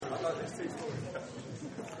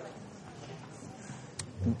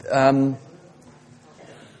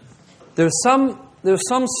There are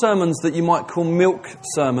some sermons that you might call milk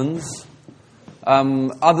sermons,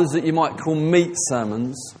 others that you might call meat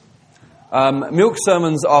sermons. Milk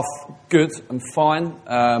sermons are good and fine,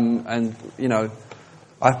 and you know,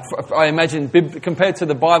 I imagine compared to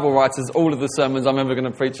the Bible writers, all of the sermons I'm ever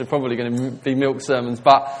going to preach are probably going to be milk sermons.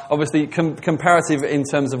 But obviously, comparative in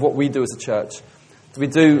terms of what we do as a church, we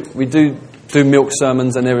do milk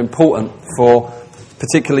sermons, and they're important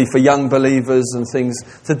particularly for young believers and things.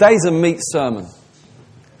 Today's a meat sermon.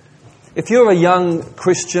 If you're a young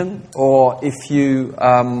Christian, or if you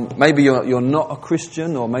maybe you're not a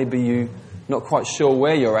Christian, or maybe you're not quite sure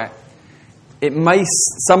where you're at, it may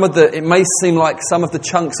seem like some of the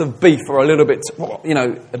chunks of beef are a little bit,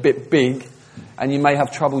 a bit big, and you may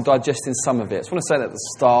have trouble digesting some of it. I just want to say that at the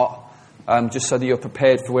start, just so that you're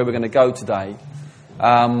prepared for where we're going to go today.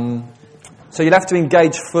 So you'll have to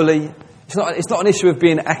engage fully. It's not an issue of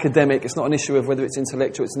being academic. It's not an issue of whether it's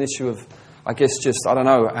intellectual. It's an issue of, I guess, I don't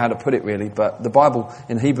know how to put it really, but the Bible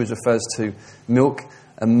in Hebrews refers to milk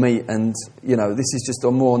and meat, and, this is just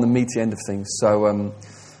more on the meaty end of things. So,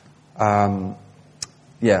 we're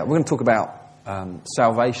going to talk about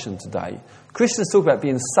salvation today. Christians talk about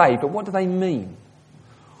being saved, but what do they mean?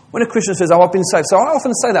 When a Christian says, I've been saved, so I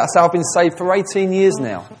often say that. I say, I've been saved for 18 years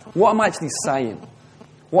now. What am I actually saying?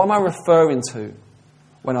 What am I referring to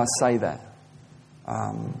when I say that?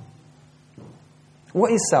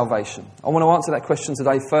 What is salvation? I want to answer that question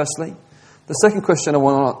today firstly. The second question I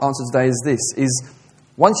want to answer today is this, is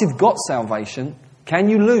once you've got salvation, can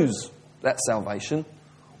you lose that salvation?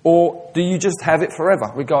 Or do you just have it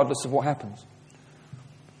forever, regardless of what happens?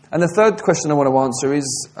 And the third question I want to answer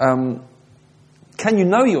is, can you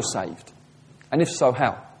know you're saved? And if so,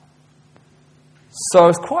 how? So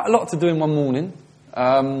it's quite a lot to do in one morning.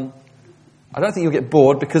 I don't think you'll get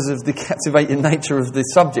bored because of the captivating nature of the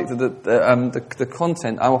subject, of the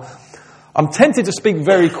content. I'm tempted to speak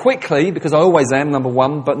very quickly, because I always am, number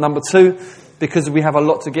one. But number two, because we have a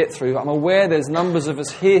lot to get through. I'm aware there's numbers of us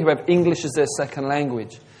here who have English as their second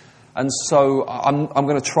language. And so I'm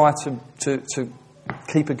going to try to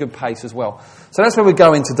keep a good pace as well. So that's where we're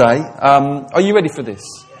going today. Are you ready for this?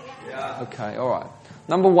 Yeah. Okay, all right.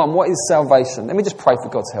 Number one, what is salvation? Let me just pray for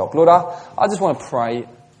God's help. Lord, I just want to pray,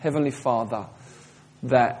 Heavenly Father,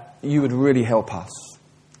 that you would really help us.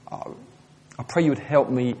 I pray you would help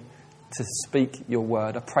me to speak your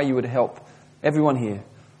word. I pray you would help everyone here,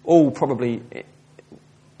 all probably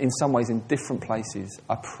in some ways in different places.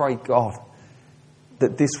 I pray, God,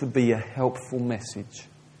 that this would be a helpful message.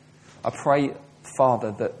 I pray,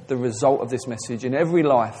 Father, that the result of this message in every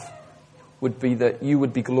life would be that you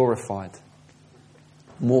would be glorified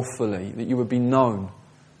more fully, that you would be known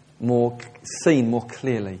more, seen more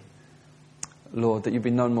clearly. Lord, that you'd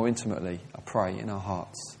be known more intimately, I pray, in our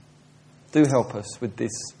hearts. Do help us with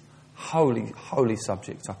this holy, holy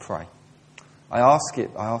subject, I pray. I ask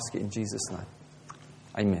it in Jesus' name.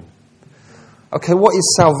 Amen. Okay, what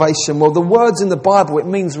is salvation? Well, the words in the Bible, it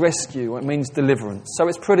means rescue, it means deliverance. So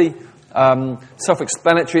it's pretty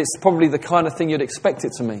self-explanatory. It's probably the kind of thing you'd expect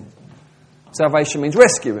it to mean. Salvation means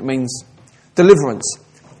rescue, it means deliverance.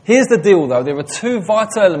 Here's the deal, though. There are two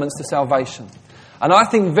vital elements to salvation. And I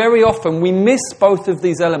think very often we miss both of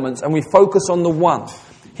these elements and we focus on the one.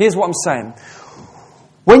 Here's what I'm saying.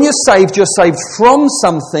 When you're saved from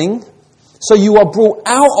something, so you are brought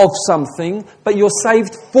out of something, but you're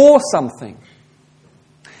saved for something.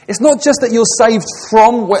 It's not just that you're saved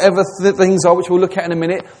from whatever the things are, which we'll look at in a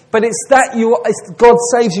minute, but it's that God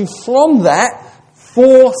saves you from that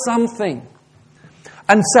for something.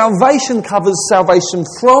 And salvation covers salvation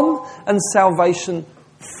from and salvation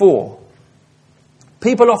for.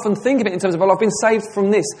 People often think of it in terms of, well, I've been saved from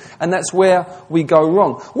this, and that's where we go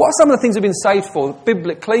wrong. What are some of the things we've been saved for?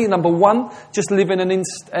 Biblically, number one, just living an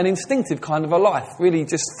instinctive kind of a life. Really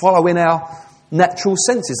just following our natural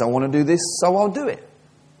senses. I want to do this, so I'll do it.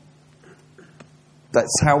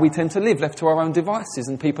 That's how we tend to live, left to our own devices,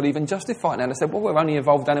 and people even justify it now. They say, well, we're only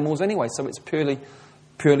evolved animals anyway, so it's purely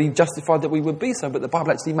justified that we would be so. But the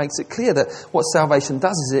Bible actually makes it clear that what salvation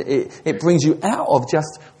does is it brings you out of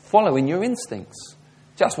just following your instincts.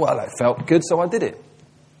 Just, well, it felt good, so I did it.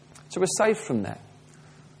 So we're saved from that.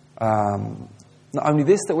 Not only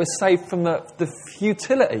this, that we're saved from the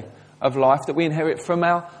futility of life that we inherit from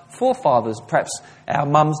our forefathers. Perhaps our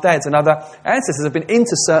mums, dads and other ancestors have been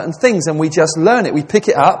into certain things and we just learn it. We pick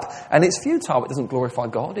it up and it's futile. It doesn't glorify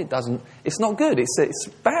God. It's not good. It's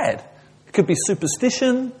bad. It could be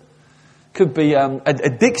superstition. Could be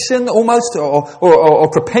addiction almost, or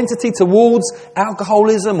propensity towards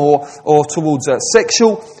alcoholism or towards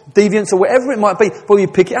sexual deviance or whatever it might be. But we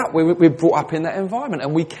pick it up. We're brought up in that environment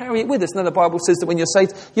and we carry it with us. Now the Bible says that when you're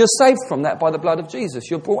saved from that by the blood of Jesus.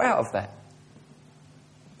 You're brought out of that.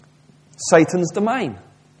 Satan's domain.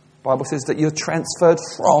 The Bible says that you're transferred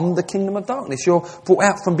from the kingdom of darkness. You're brought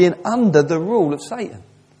out from being under the rule of Satan.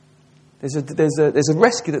 There's a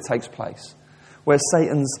rescue that takes place, where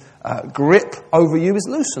Satan's grip over you is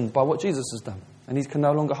loosened by what Jesus has done. And he can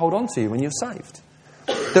no longer hold on to you when you're saved.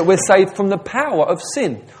 That we're saved from the power of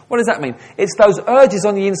sin. What does that mean? It's those urges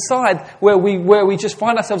on the inside where we just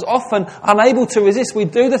find ourselves often unable to resist. We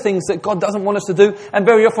do the things that God doesn't want us to do, and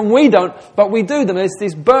very often we don't, but we do them. There's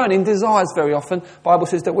these burning desires very often. The Bible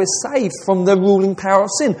says that we're saved from the ruling power of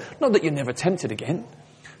sin. Not that you're never tempted again,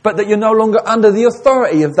 but that you're no longer under the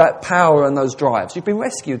authority of that power and those drives. You've been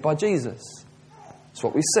rescued by Jesus. That's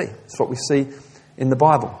what we see. It's what we see in the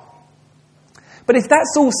Bible. But if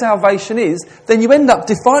that's all salvation is, then you end up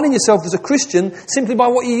defining yourself as a Christian simply by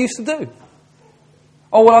what you used to do.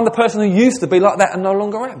 Oh, well, I'm the person who used to be like that and no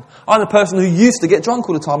longer am. I'm the person who used to get drunk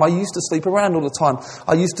all the time. I used to sleep around all the time.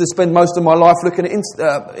 I used to spend most of my life looking at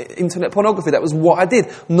internet pornography. That was what I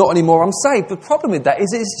did. Not anymore, I'm saved. The problem with that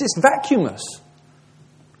is it's just vacuumous.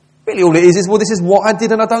 Really all it is, well, this is what I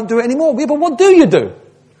did and I don't do it anymore. Yeah, but what do you do?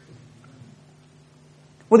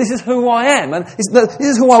 Well, this is who I am, and this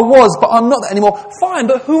is who I was, but I'm not that anymore. Fine,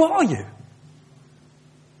 but who are you?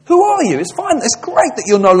 Who are you? It's fine, it's great that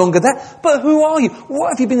you're no longer that, but who are you?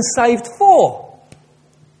 What have you been saved for?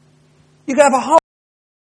 You can have a whole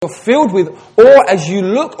you're filled with awe as you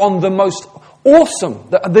look on the most awesome,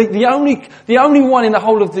 the only one in the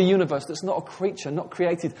whole of the universe that's not a creature, not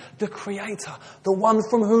created, the Creator, the one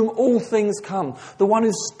from whom all things come, the one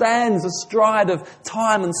who stands astride of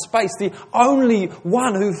time and space, the only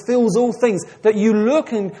one who fills all things, that you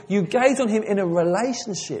look and you gaze on him in a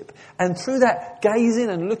relationship, and through that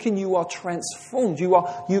gazing and looking you are transformed, you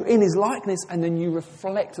in his likeness, and then you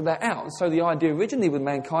reflect that out. And so the idea originally with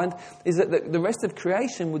mankind is that the rest of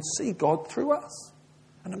creation would see God through us.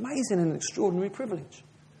 An amazing and extraordinary privilege.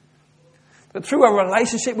 But through a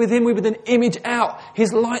relationship with him, we would then image out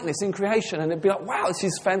his likeness in creation, and it'd be like, wow, this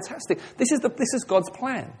is fantastic. This is God's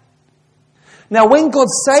plan. Now, when God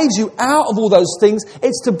saves you out of all those things,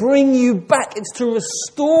 it's to bring you back. It's to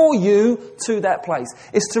restore you to that place.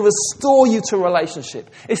 It's to restore you to relationship.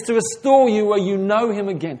 It's to restore you where you know him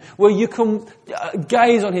again, where you can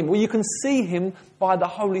gaze on him, where you can see him by the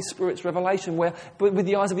Holy Spirit's revelation, where with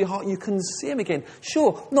the eyes of your heart you can see him again.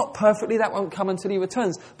 Sure, not perfectly, that won't come until he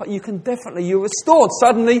returns, but you're restored.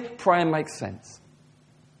 Suddenly, praying makes sense.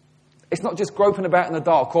 It's not just groping about in the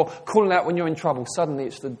dark or calling out when you're in trouble. Suddenly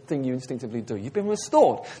it's the thing you instinctively do. You've been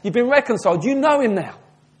restored. You've been reconciled. You know him now.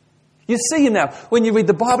 You see him now. When you read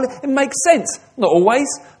the Bible, it makes sense. Not always,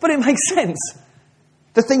 but it makes sense.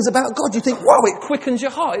 The things about God, you think, wow, it quickens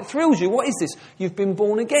your heart. It thrills you. What is this? You've been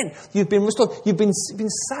born again. You've been restored. You've been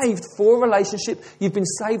saved for a relationship. You've been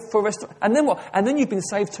saved for restoration. And then what? And then you've been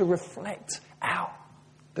saved to reflect out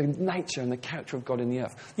the nature and the character of God in the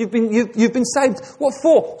earth. You've been saved. What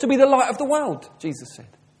for? To be the light of the world, Jesus said.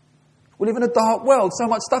 We live in a dark world. So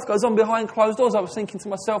much stuff goes on behind closed doors. I was thinking to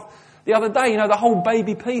myself the other day, the whole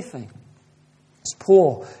baby P thing. This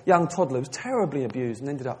poor young toddler was terribly abused and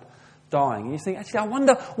ended up dying. And you think, actually, I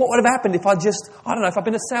wonder what would have happened if if I'd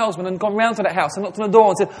been a salesman and gone round to that house and knocked on the door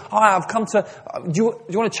and said, hi, I've come to, do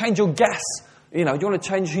you want to change your gas? Do you want to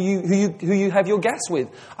change who you have your gas with?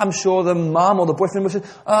 I'm sure the mum or the boyfriend would say,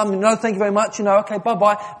 no, thank you very much, okay,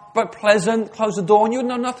 bye-bye. But pleasant, close the door, and you would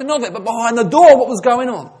know nothing of it. But behind the door, what was going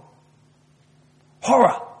on?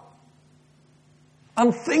 Horror.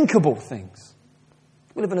 Unthinkable things.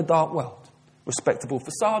 We live in a dark world. Respectable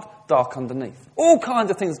facade, dark underneath. All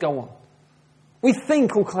kinds of things go on. We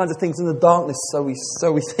think all kinds of things in the darkness, so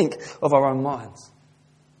we think of our own minds.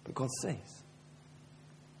 But God sees.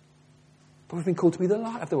 But we've been called to be the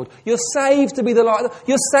light of the world. You're saved to be the light.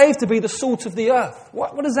 You're saved to be the salt of the earth.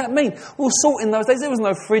 What does that mean? Well, salt in those days, there was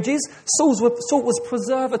no fridges. Salt was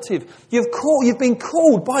preservative. You've been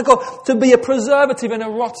called by God to be a preservative in a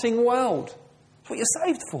rotting world. That's what you're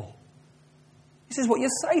saved for. This is what you're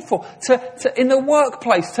saved for. To in the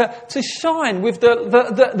workplace, to shine with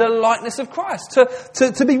the likeness of Christ.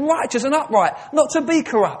 To be righteous and upright. Not to be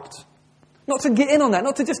corrupt. Not to get in on that,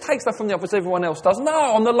 not to just take stuff from the office everyone else does.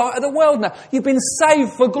 No, I'm the light of the world now. You've been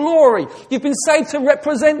saved for glory. You've been saved to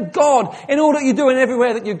represent God in all that you do and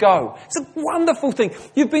everywhere that you go. It's a wonderful thing.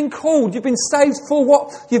 You've been called. You've been saved for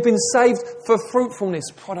what? You've been saved for fruitfulness,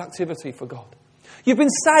 productivity for God. You've been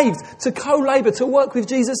saved to co-labour, to work with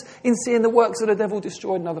Jesus in seeing the works of the devil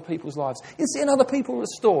destroyed in other people's lives, in seeing other people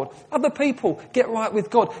restored, other people get right with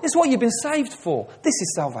God. It's what you've been saved for. This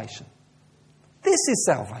is salvation. This is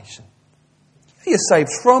salvation. You're saved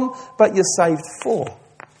from, but you're saved for.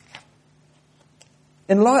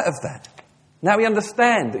 In light of that, now we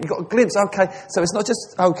understand that you've got a glimpse. Okay, so it's not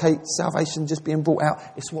just, salvation just being brought out.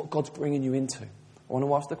 It's what God's bringing you into. I want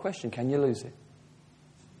to ask the question, can you lose it?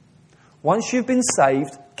 Once you've been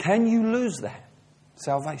saved, can you lose that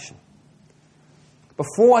salvation?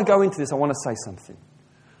 Before I go into this, I want to say something.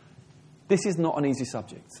 This is not an easy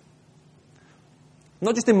subject.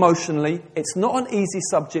 Not just emotionally, it's not an easy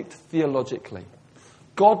subject theologically.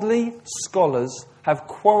 Godly scholars have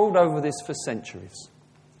quarrelled over this for centuries.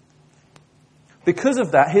 Because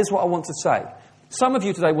of that, here's what I want to say. Some of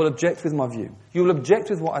you today will object with my view. You will object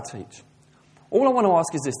with what I teach. All I want to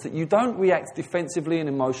ask is this, that you don't react defensively and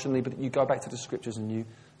emotionally, but you go back to the Scriptures and you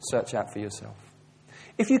search out for yourself.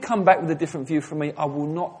 If you come back with a different view from me, I will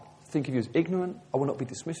not think of you as ignorant. I will not be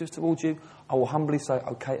dismissive towards you. I will humbly say,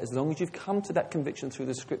 okay, as long as you've come to that conviction through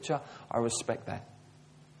the Scripture, I respect that.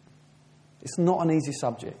 It's not an easy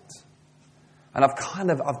subject. And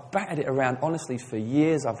I've batted it around, honestly, for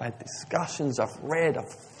years. I've had discussions, I've read,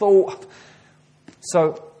 I've thought.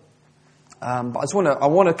 But I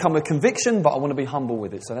want to come with conviction, but I want to be humble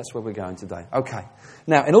with it. So that's where we're going today. Okay.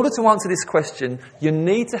 Now, in order to answer this question, you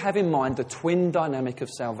need to have in mind the twin dynamic of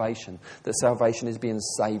salvation. That salvation is being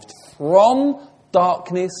saved from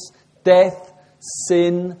darkness, death,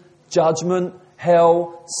 sin, judgment,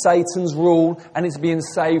 hell, Satan's rule, and it's being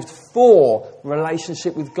saved for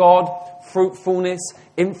relationship with God, fruitfulness,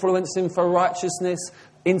 influencing for righteousness,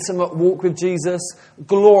 intimate walk with Jesus,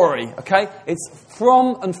 glory, okay? It's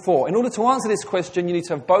from and for. In order to answer this question, you need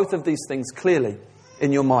to have both of these things clearly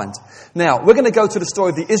in your mind. Now, we're going to go to the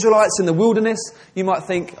story of the Israelites in the wilderness. You might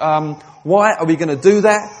think, why are we going to do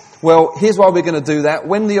that? Well, here's why we're going to do that.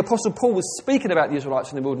 When the Apostle Paul was speaking about the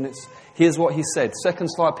Israelites in the wilderness, here's what he said. Second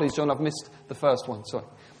slide, please, John. I've missed the first one. Sorry.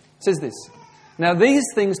 It says this. Now, these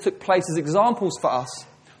things took place as examples for us,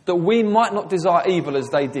 that we might not desire evil as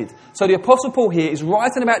they did. So the Apostle Paul here is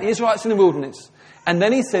writing about the Israelites in the wilderness. And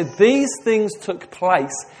then he said, these things took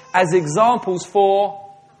place as examples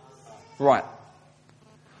for... Right.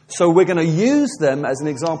 So we're going to use them as an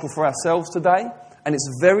example for ourselves today. And it's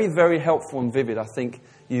very, very helpful and vivid, I think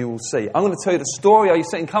you will see. I'm going to tell you the story. Are you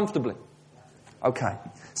sitting comfortably? Okay.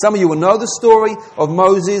 Some of you will know the story of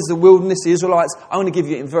Moses, the wilderness, the Israelites. I'm going to give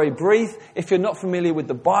you it in very brief. If you're not familiar with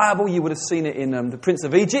the Bible, you would have seen it in The Prince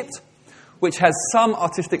of Egypt, which has some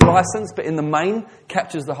artistic license, but in the main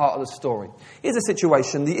captures the heart of the story. Here's a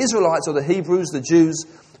situation. The Israelites, or the Hebrews, the Jews,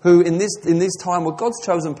 who in this time were God's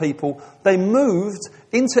chosen people, they moved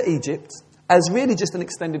into Egypt as really just an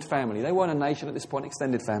extended family. They weren't a nation at this point,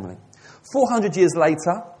 extended family. 400 years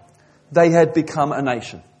later, they had become a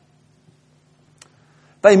nation.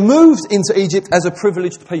 They moved into Egypt as a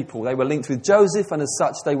privileged people. They were linked with Joseph, and as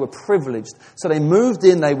such, they were privileged. So they moved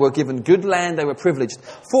in, they were given good land, they were privileged.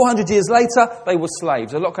 400 years later, they were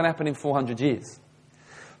slaves. A lot can happen in 400 years.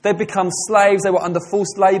 They'd become slaves, they were under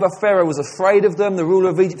forced labour. Pharaoh was afraid of them, the ruler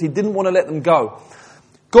of Egypt. He didn't want to let them go.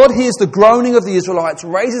 God hears the groaning of the Israelites,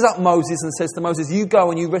 raises up Moses and says to Moses, you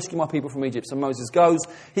go and you rescue my people from Egypt. So Moses goes,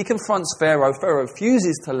 he confronts Pharaoh. Pharaoh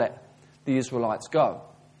refuses to let the Israelites go.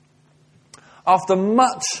 After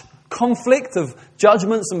much conflict of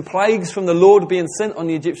judgments and plagues from the Lord being sent on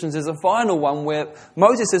the Egyptians, there's a final one where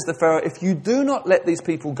Moses says to Pharaoh, if you do not let these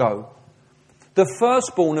people go, the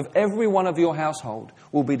firstborn of every one of your household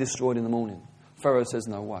will be destroyed in the morning. Pharaoh says,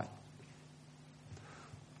 no way.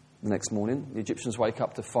 The next morning, the Egyptians wake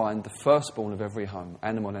up to find the firstborn of every home,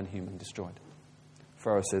 animal and human, destroyed.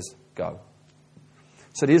 Pharaoh says, go.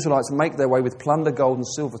 So the Israelites make their way with plunder, gold and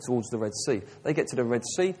silver towards the Red Sea. They get to the Red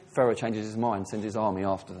Sea, Pharaoh changes his mind, sends his army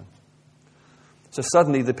after them. So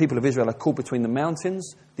suddenly the people of Israel are caught between the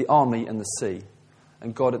mountains, the army and the sea.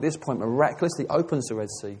 And God at this point miraculously opens the Red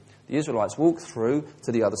Sea. The Israelites walk through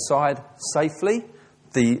to the other side safely.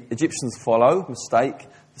 The Egyptians follow, mistake,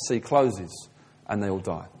 the sea closes and they all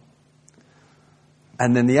die.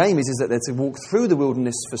 And then the aim is that they're to walk through the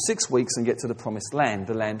wilderness for 6 weeks and get to the promised land,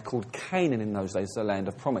 the land called Canaan in those days, the land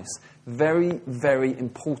of promise. Very, very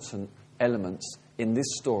important elements in this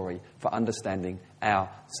story for understanding our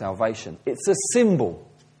salvation. It's a symbol.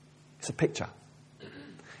 It's a picture.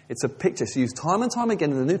 It's a picture. It's used time and time again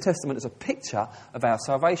in the New Testament as a picture of our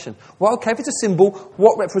salvation. Well, okay, if it's a symbol,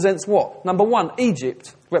 what represents what? Number one,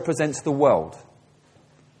 Egypt represents the world.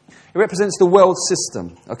 It represents the world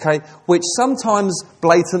system, okay, which sometimes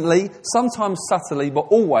blatantly, sometimes subtly, but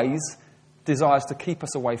always desires to keep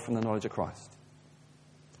us away from the knowledge of Christ.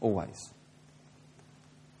 Always.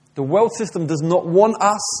 The world system does not want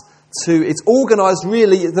us to, it's organised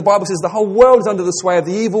really, the Bible says the whole world is under the sway of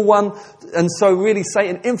the evil one, and so really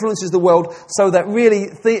Satan influences the world so that really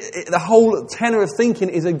the whole tenor of thinking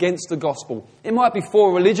is against the gospel. It might be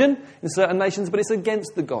for religion in certain nations, but it's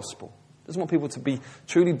against the gospel. It doesn't want people to be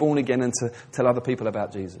truly born again and to tell other people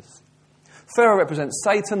about Jesus. Pharaoh represents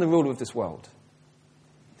Satan, the ruler of this world.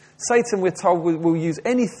 Satan, we're told, will use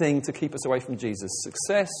anything to keep us away from Jesus.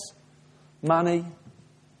 Success, money,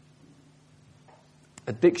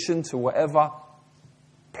 addiction to whatever,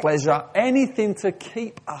 pleasure, anything to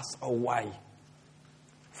keep us away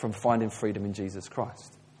from finding freedom in Jesus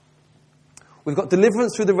Christ. We've got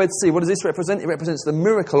deliverance through the Red Sea. What does this represent? It represents the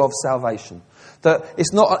miracle of salvation. That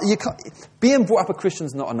it's not, being brought up a Christian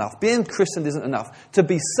is not enough. Being Christian isn't enough. To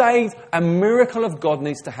be saved, a miracle of God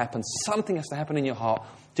needs to happen. Something has to happen in your heart.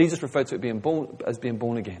 Jesus referred to it as being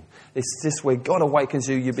born again. It's just where God awakens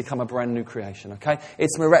you, you become a brand new creation, okay?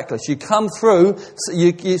 It's miraculous. You come through,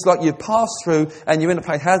 it's like you pass through and you're in a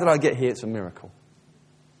place, how did I get here? It's a miracle.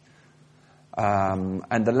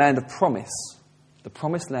 And the land of promise, the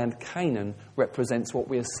promised land, Canaan, represents what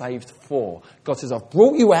we are saved for. God says, I've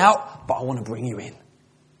brought you out, but I want to bring you in.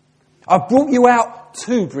 I've brought you out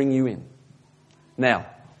to bring you in. Now,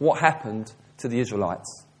 what happened to the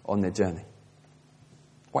Israelites on their journey?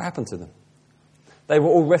 What happened to them? They were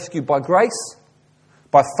all rescued by grace.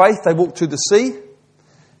 By faith, they walked through the sea.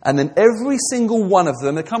 And then every single one of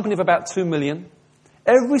them, a company of about 2 million,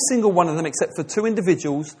 every single one of them, except for 2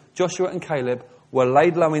 individuals, Joshua and Caleb, were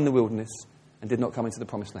laid low in the wilderness and did not come into the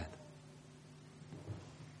promised land.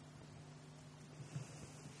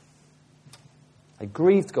 They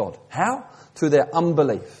grieved God. How? Through their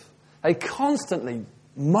unbelief. They constantly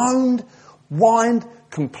moaned, whined,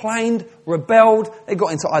 complained, rebelled. They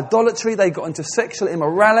got into idolatry. They got into sexual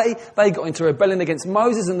immorality. They got into rebellion against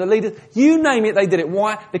Moses and the leaders. You name it, they did it.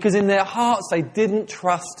 Why? Because in their hearts they didn't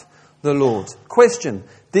trust the Lord. Question: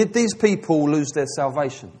 did these people lose their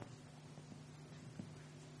salvation?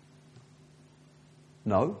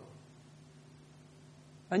 No.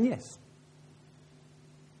 And yes.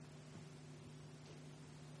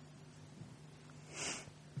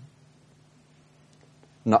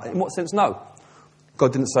 No. In what sense? No.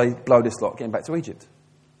 God didn't say, blow this lot, getting back to Egypt.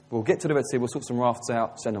 We'll get to the Red Sea, we'll sort some rafts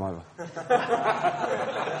out, send them over.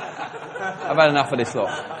 I've had enough of this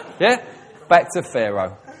lot. Yeah? Back to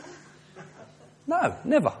Pharaoh. No,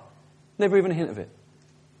 never. Never even a hint of it.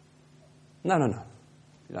 No.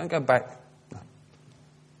 You don't go back. No.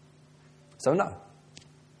 So no.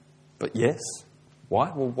 But yes.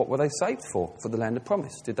 Why? Well, what were they saved for? For the land of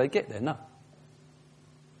promise. Did they get there? No.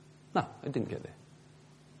 No, they didn't get there.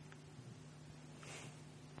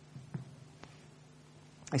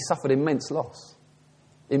 They suffered immense loss.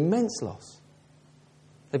 Immense loss.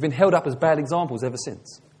 They've been held up as bad examples ever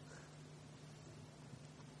since.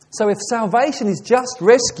 So if salvation is just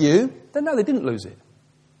rescue, then no, they didn't lose it.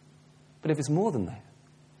 But if it's more than that,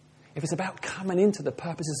 if it's about coming into the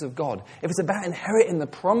purposes of God, if it's about inheriting the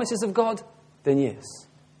promises of God, then yes,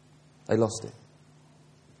 they lost it.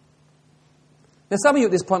 Now some of you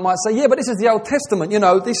at this point might say, yeah, but this is the Old Testament,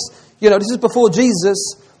 this is before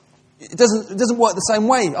Jesus. It doesn't work the same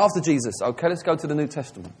way after Jesus. Okay, let's go to the New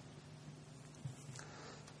Testament.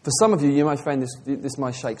 For some of you, you might find this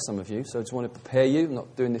might shake some of you, so I just want to prepare you. I'm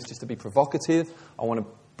not doing this just to be provocative. I want to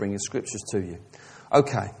bring the scriptures to you.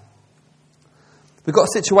 Okay. We've got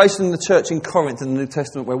a situation in the church in Corinth in the New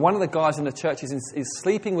Testament where one of the guys in the church is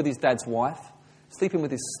sleeping with his dad's wife, sleeping with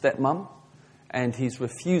his stepmom, and he's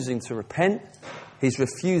refusing to repent. He's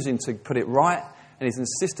refusing to put it right. And he's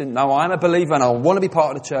insisting, no, I'm a believer and I want to be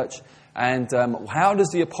part of the church. And how does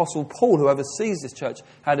the Apostle Paul, who oversees this church,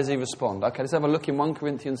 how does he respond? Okay, let's have a look in 1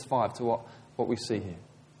 Corinthians 5 to what we see here.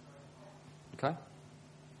 Okay?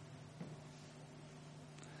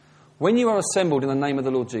 When you are assembled in the name of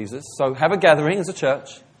the Lord Jesus, so have a gathering as a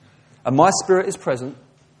church, and my spirit is present,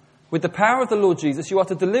 with the power of the Lord Jesus, you are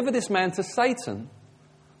to deliver this man to Satan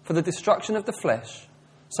for the destruction of the flesh,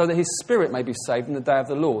 so that his spirit may be saved in the day of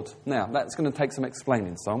the Lord. Now, that's going to take some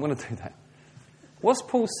explaining, so I'm going to do that. What's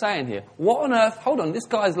Paul saying here? What on earth? Hold on, this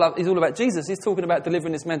guy's he's all about Jesus. He's talking about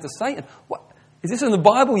delivering this man to Satan. What? Is this in the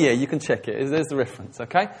Bible? Yeah, you can check it. There's the reference,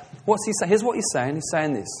 okay? What's he saying? Here's what he's saying. He's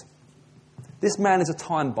saying this. This man is a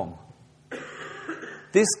time bomb.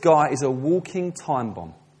 This guy is a walking time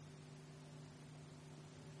bomb.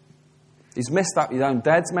 He's messed up his own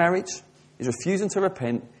dad's marriage. He's refusing to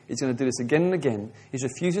repent. He's going to do this again and again. He's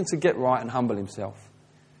refusing to get right and humble himself.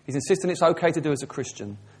 He's insisting it's okay to do as a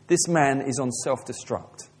Christian. This man is on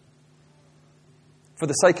self-destruct. For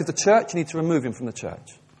the sake of the church, you need to remove him from the church.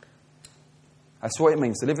 That's what it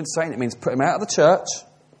means to live in Satan. It means put him out of the church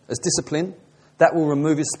as discipline. That will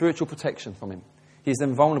remove his spiritual protection from him. He's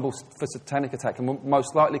then vulnerable for satanic attack and will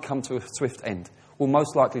most likely come to a swift end. Will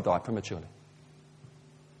most likely die prematurely.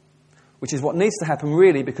 Which is what needs to happen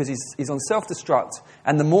really, because he's on self-destruct,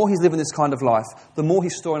 and the more he's living this kind of life, the more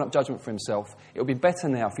he's storing up judgment for himself. It would be better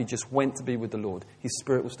now if he just went to be with the Lord. His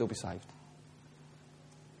spirit will still be saved.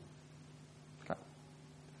 Okay.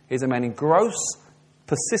 He's a man in gross,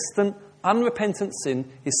 persistent, unrepentant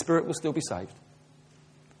sin. His spirit will still be saved.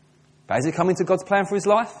 But has he come into God's plan for his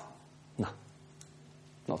life? No.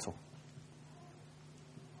 Not at all.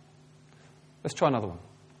 Let's try another one.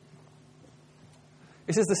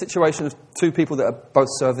 This is the situation of two people that are both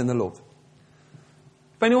serving the Lord.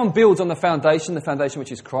 If anyone builds on the foundation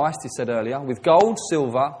which is Christ, he said earlier, with gold,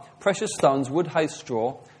 silver, precious stones, wood, hay,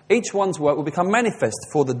 straw, each one's work will become manifest,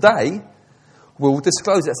 for the day will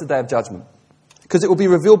disclose it. That's the day of judgment. Because it will be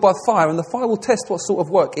revealed by fire, and the fire will test what sort of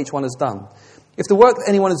work each one has done. If the work that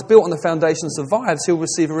anyone has built on the foundation survives, he'll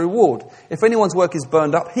receive a reward. If anyone's work is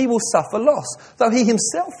burned up, he will suffer loss, though he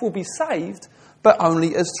himself will be saved, but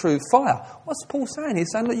only as through fire. What's Paul saying?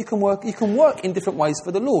 He's saying that you can work in different ways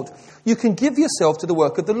for the Lord. You can give yourself to the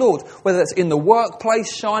work of the Lord, whether that's in the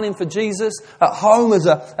workplace, shining for Jesus, at home as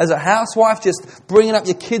a housewife, just bringing up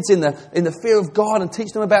your kids in the fear of God and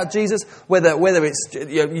teaching them about Jesus, whether it's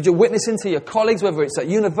you're witnessing to your colleagues, whether it's at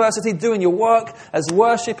university, doing your work as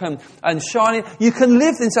worship and shining. You can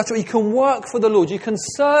live in such a way, you can work for the Lord, you can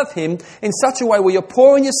serve Him in such a way where you're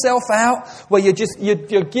pouring yourself out, where you're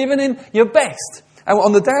giving Him your best. And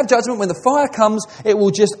on the day of judgment, when the fire comes, it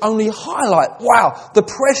will just only highlight, wow, the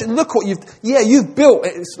pressure, look what you've built,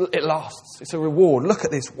 it lasts. It's a reward. Look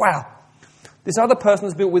at this, wow. This other person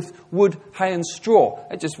is built with wood, hay and straw.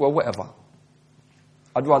 Whatever.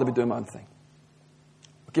 I'd rather be doing my own thing.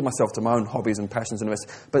 I give myself to my own hobbies and passions and the rest.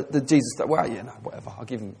 But Jesus, whatever. I'll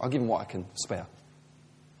give him what I can spare.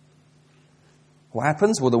 What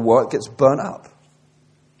happens? Well, the work gets burnt up.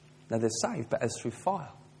 Now they're saved, but as through fire.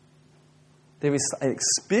 There is an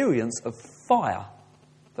experience of fire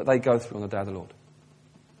that they go through on the day of the Lord.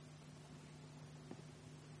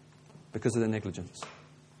 Because of their negligence.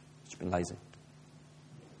 It's been lazy.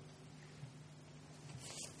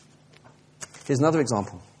 Here's another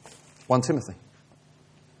example. 1 Timothy.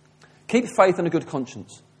 Keep faith and a good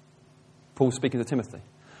conscience. Paul speaking to Timothy.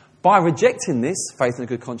 By rejecting this, faith and a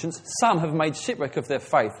good conscience, some have made shipwreck of their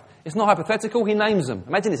faith. It's not hypothetical, he names them.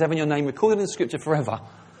 Imagine this, having your name recorded in Scripture forever.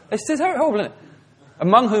 It's just horrible, isn't it?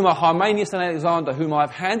 Among whom are Hymenaeus and Alexander, whom I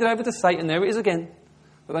have handed over to Satan, there it is again,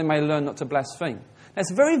 that they may learn not to blaspheme. Now,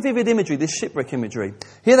 it's very vivid imagery, this shipwreck imagery.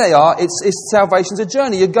 Here they are, it's salvation's a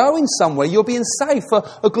journey. You're going somewhere, you're being saved for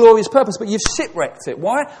a glorious purpose, but you've shipwrecked it.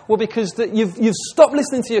 Why? Well, because you've stopped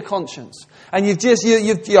listening to your conscience. And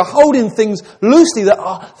you're holding things loosely that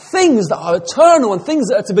are eternal and things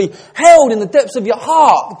that are to be held in the depths of your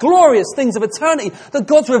heart. Glorious things of eternity that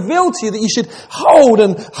God's revealed to you that you should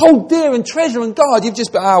hold dear and treasure and guard. You've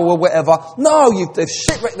just been, whatever. No, they've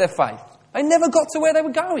shipwrecked their faith. They never got to where they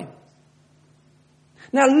were going.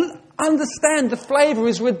 Now, understand the flavour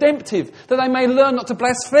is redemptive, that they may learn not to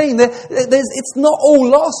blaspheme. It's not all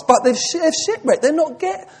lost, but they've shipwrecked. They're not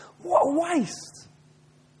what a waste.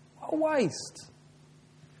 What a waste.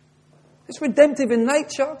 It's redemptive in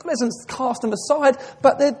nature. God hasn't cast them aside,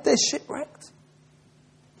 but they're shipwrecked.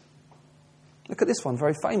 Look at this one,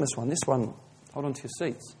 very famous one. This one, hold on to your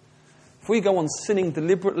seats. If we go on sinning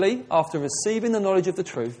deliberately after receiving the knowledge of the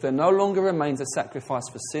truth, there no longer remains a sacrifice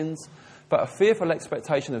for sins, but a fearful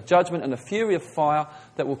expectation of judgment and a fury of fire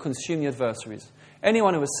that will consume the adversaries.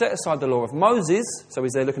 Anyone who has set aside the law of Moses, so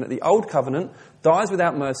he's there looking at the old covenant, dies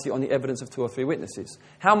without mercy on the evidence of 2 or 3 witnesses.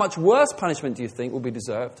 How much worse punishment do you think will be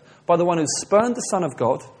deserved by the one who spurned the Son of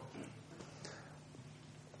God,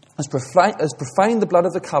 has profaned the blood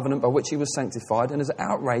of the covenant by which he was sanctified, and has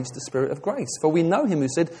outraged the Spirit of grace? For we know him who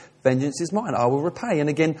said, vengeance is mine, I will repay. And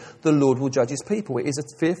again, the Lord will judge his people. It is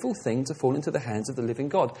a fearful thing to fall into the hands of the living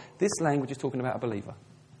God. This language is talking about a believer.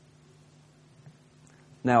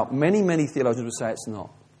 Now, many, many theologians will say it's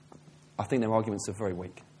not. I think their arguments are very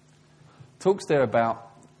weak. Talks there about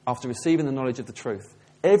after receiving the knowledge of the truth.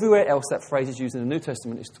 Everywhere else that phrase is used in the New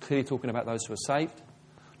Testament is clearly talking about those who are saved.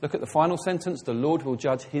 Look at the final sentence, the Lord will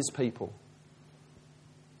judge his people.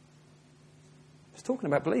 It's talking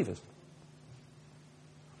about believers.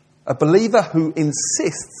 A believer who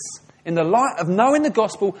insists, in the light of knowing the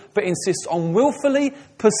gospel, but insists on willfully,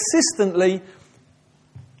 persistently,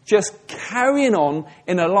 just carrying on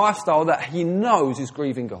in a lifestyle that he knows is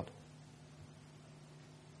grieving God.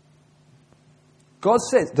 God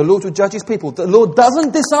says the Lord will judge his people. The Lord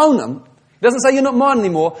doesn't disown them. It doesn't say you're not mine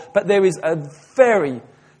anymore, but there is a very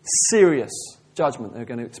serious judgment they're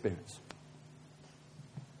going to experience.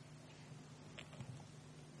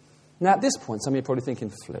 Now, at this point, some of you are probably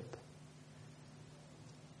thinking, flip.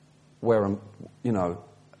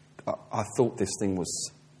 I thought this thing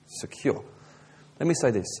was secure. Let me say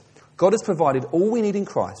this. God has provided all we need in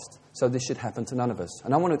Christ, so this should happen to none of us.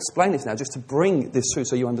 And I want to explain this now, just to bring this through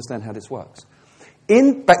so you understand how this works.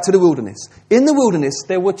 Back to the wilderness. In the wilderness,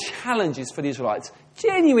 there were challenges for the Israelites.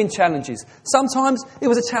 Genuine challenges. Sometimes it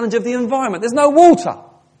was a challenge of the environment. There's no water.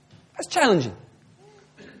 That's challenging.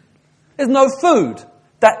 There's no food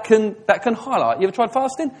that can highlight. You ever tried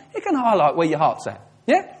fasting? It can highlight where your heart's at.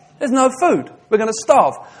 Yeah? There's no food. We're going to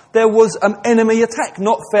starve. There was an enemy attack,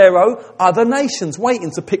 not Pharaoh, other nations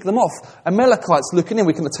waiting to pick them off. Amalekites looking in,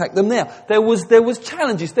 we can attack them now. There was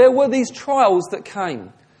challenges. There were these trials that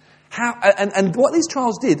came. And what these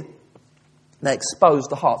trials did, they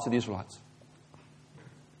exposed the hearts of the Israelites.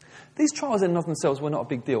 These trials in and of themselves were not a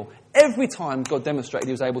big deal. Every time God demonstrated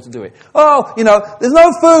he was able to do it. Oh, there's no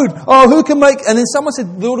food. Oh, who can make... And then someone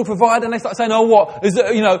said, the Lord will provide. And they started saying, oh, what?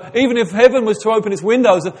 Even if heaven was to open its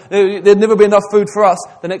windows, there'd never be enough food for us.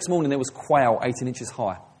 The next morning there was quail 18 inches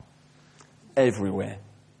high. Everywhere.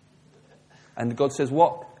 And God says,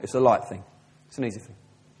 what? It's a light thing. It's an easy thing.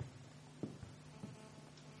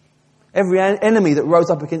 Every enemy that rose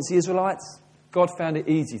up against the Israelites, God found it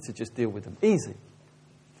easy to just deal with them. Easy.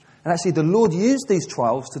 And actually, the Lord used these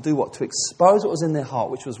trials to do what? To expose what was in their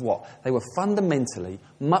heart, which was what? They were fundamentally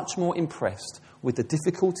much more impressed with the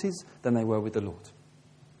difficulties than they were with the Lord.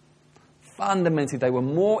 Fundamentally, they were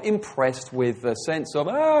more impressed with the sense of,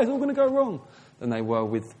 it's all going to go wrong, than they were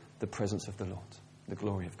with the presence of the Lord, the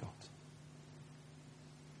glory of God.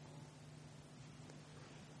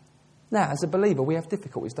 Now, as a believer, we have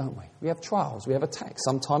difficulties, don't we? We have trials, we have attacks,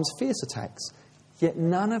 sometimes fierce attacks. Yet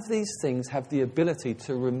none of these things have the ability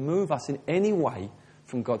to remove us in any way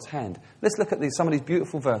from God's hand. Let's look at some of these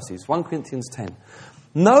beautiful verses. 1 Corinthians 10.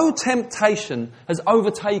 No temptation has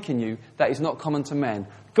overtaken you that is not common to man.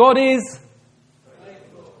 God is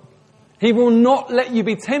faithful. He will not let you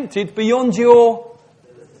be tempted beyond your...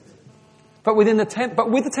 But with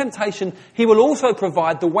the temptation, he will also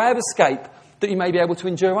provide the way of escape that you may be able to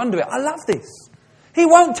endure under it. I love this. He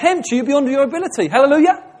won't tempt you beyond your ability.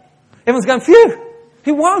 Hallelujah. Everyone's going, phew.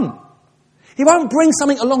 He won't. He won't bring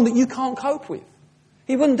something along that you can't cope with.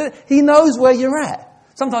 He wouldn't do it. He knows where you're at.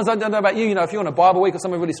 Sometimes, I don't know about you, if you're on a Bible week or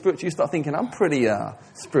something really spiritual, you start thinking, I'm pretty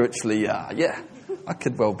spiritually, I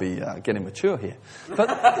could well be getting mature here. But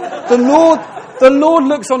the Lord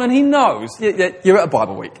looks on and he knows. Yeah, you're at a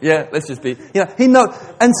Bible week. Yeah, let's just be, he knows.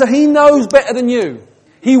 And so he knows better than you.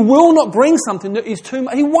 He will not bring something that is too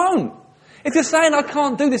much. He won't. If you're saying, I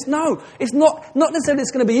can't do this, no, it's not necessarily it's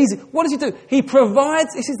going to be easy. What does he do? He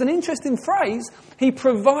provides, this is an interesting phrase, he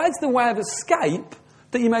provides the way of escape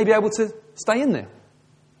that you may be able to stay in there.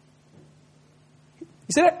 You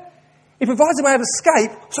see that? He provides a way of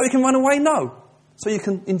escape so you can run away, no, so you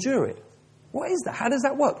can endure it. What is that? How does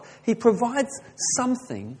that work? He provides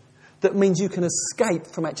something that means you can escape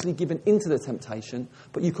from actually giving into the temptation,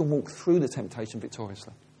 but you can walk through the temptation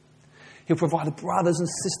victoriously. He'll provide the brothers and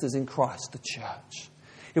sisters in Christ, the church.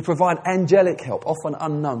 He'll provide angelic help, often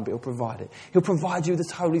unknown, but he'll provide it. He'll provide you with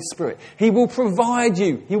the Holy Spirit. He will provide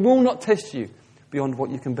you. He will not test you beyond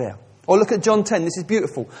what you can bear. Or look at John 10. This is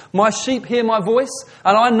beautiful. My sheep hear my voice,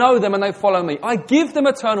 and I know them, and they follow me. I give them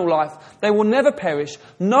eternal life. They will never perish.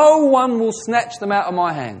 No one will snatch them out of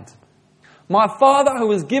my hand. My Father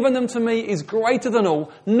who has given them to me is greater than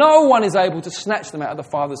all. No one is able to snatch them out of the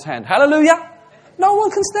Father's hand. Hallelujah! No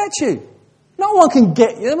one can snatch you. No one can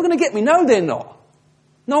get you. They're not going to get me. No, they're not.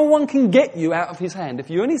 No one can get you out of his hand.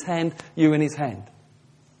 If you're in his hand, you're in his hand.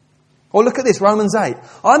 Or look at this, Romans 8.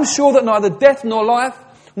 I'm sure that neither death nor life,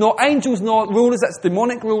 nor angels nor rulers, that's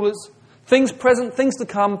demonic rulers, things present, things to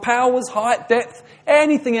come, powers, height, depth,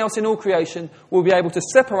 anything else in all creation will be able to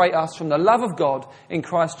separate us from the love of God in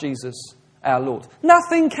Christ Jesus our Lord.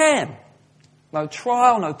 Nothing can. No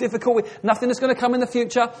trial, no difficulty, nothing that's going to come in the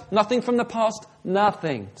future, nothing from the past,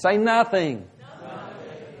 nothing. Say nothing.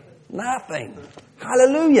 Nothing.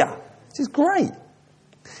 Hallelujah. This is great.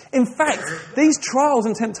 In fact, these trials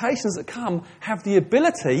and temptations that come have the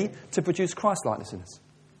ability to produce Christ-likeness in us.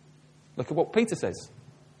 Look at what Peter says.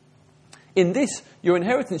 In this, your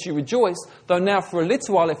inheritance, you rejoice, though now for a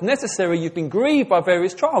little while, if necessary, you've been grieved by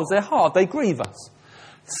various trials. They're hard, they grieve us.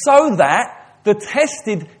 So that the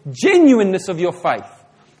tested genuineness of your faith,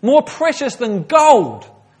 more precious than gold,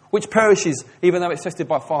 which perishes even though it's tested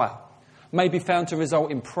by fire, may be found to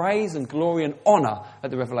result in praise and glory and honour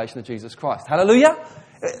at the revelation of Jesus Christ. Hallelujah!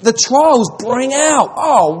 The trials bring out,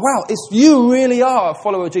 oh, wow, you really are a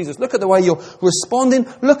follower of Jesus. Look at the way you're responding.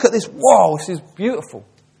 Look at this. Whoa, this is beautiful.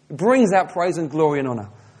 It brings out praise and glory and honour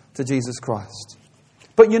to Jesus Christ.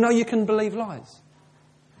 But you can believe lies.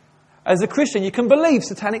 As a Christian, you can believe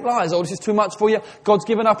satanic lies. Oh, this is too much for you. God's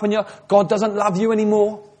given up on you. God doesn't love you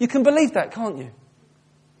anymore. You can believe that, can't you?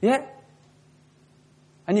 Yeah?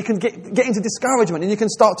 And you can get into discouragement and you can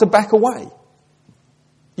start to back away.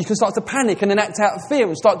 You can start to panic and then act out of fear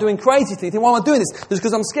and start doing crazy things. You think, why am I doing this? Just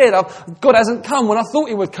because I'm scared. God hasn't come when I thought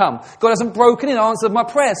he would come. God hasn't broken in, answered my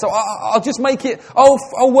prayer. So I'll just make it,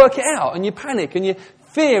 I'll work it out. And you panic and you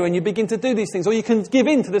fear and you begin to do these things. Or you can give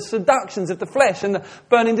in to the seductions of the flesh and the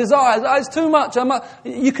burning desires. Oh, it's too much.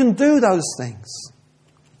 You can do those things.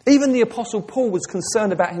 Even the Apostle Paul was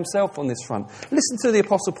concerned about himself on this front. Listen to the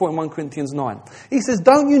Apostle Paul in 1 Corinthians 9. He says,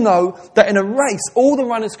 don't you know that in a race all the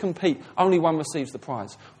runners compete, only one receives the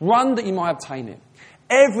prize? Run that you might obtain it.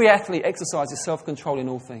 Every athlete exercises self-control in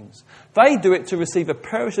all things. They do it to receive a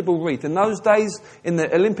perishable wreath. In those days, in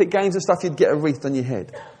the Olympic Games and stuff, you'd get a wreath on your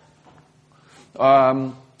head.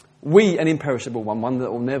 We, an imperishable one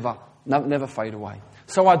that will never fade away.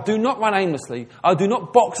 So I do not run aimlessly. I do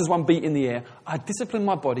not box as one beat in the air. I discipline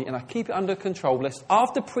my body and I keep it under control, lest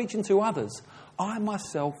after preaching to others, I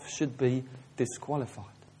myself should be disqualified.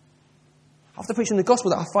 After preaching the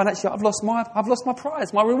gospel, that I find actually I've lost my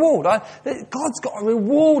prize, my reward. God's got a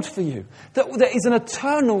reward for you. That is an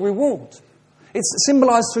eternal reward. It's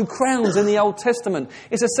symbolised through crowns in the Old Testament.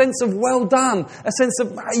 It's a sense of well done, a sense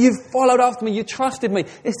of you've followed after me, you trusted me.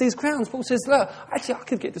 It's these crowns. Paul says, look, actually I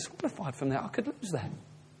could get disqualified from that. I could lose that.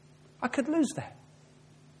 I could lose that.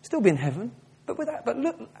 Still be in heaven, but with that. But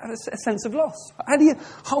look, a sense of loss. How do you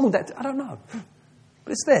hold that? I don't know.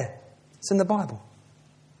 But it's there. It's in the Bible.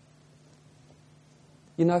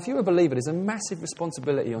 If you're a believer, there's a massive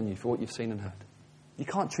responsibility on you for what you've seen and heard. You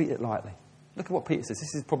can't treat it lightly. Look at what Peter says.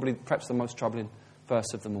 This is perhaps the most troubling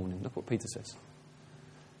verse of the morning. Look what Peter says.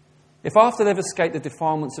 If after they've escaped the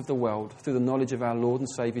defilements of the world through the knowledge of our Lord and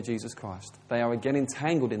Saviour Jesus Christ, they are again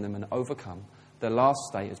entangled in them and overcome, their last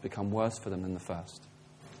state has become worse for them than the first.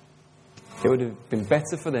 It would have been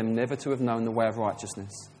better for them never to have known the way of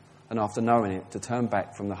righteousness, and after knowing it, to turn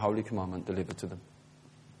back from the holy commandment delivered to them.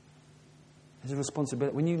 There's a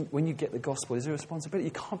responsibility. When you get the gospel, there's a responsibility.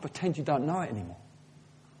 You can't pretend you don't know it anymore.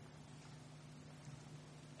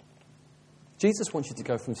 Jesus wants you to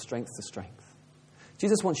go from strength to strength.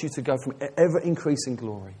 Jesus wants you to go from ever-increasing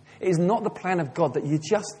glory. It is not the plan of God that you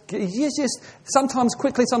just sometimes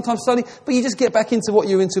quickly, sometimes slowly, but you just get back into what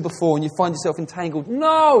you were into before and you find yourself entangled.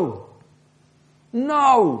 No!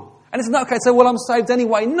 And it's not okay to say, well, I'm saved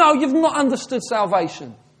anyway. No, you've not understood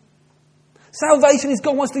salvation. Salvation is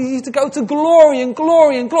God wants you to go to glory and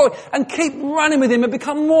glory and glory and keep running with him and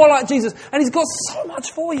become more like Jesus. And he's got so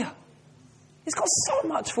much for you. He's got so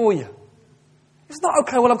much for you. It's not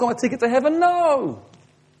okay, well, I've got a ticket to heaven. No.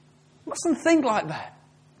 You mustn't think like that.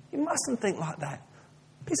 You mustn't think like that.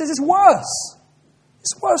 He says it's worse.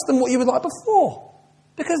 It's worse than what you were like before.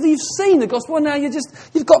 Because you've seen the gospel and now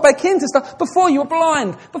you've got back into stuff. Before you were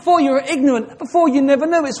blind. Before you were ignorant. Before you never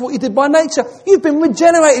knew it's what you did by nature. You've been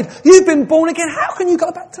regenerated. You've been born again. How can you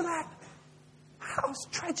go back to that? It's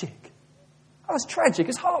tragic. It's tragic.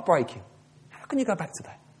 It's heartbreaking. How can you go back to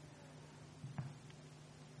that?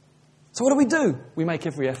 So what do? We make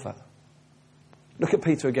every effort. Look at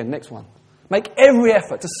Peter again, next one. Make every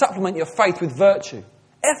effort to supplement your faith with virtue.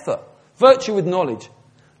 Effort. Virtue with knowledge.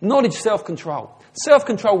 Knowledge, self-control.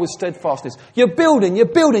 Self-control with steadfastness. You're building, you're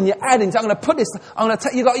adding. I'm going to put this,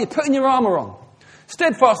 you're putting your armour on.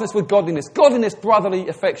 Steadfastness with godliness. Godliness, brotherly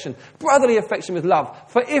affection. Brotherly affection with love.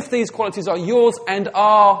 For if these qualities are yours and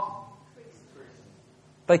are,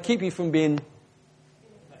 they keep you from being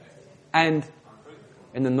and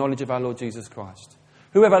in the knowledge of our Lord Jesus Christ.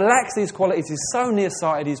 Whoever lacks these qualities is so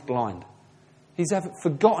nearsighted he's blind. He's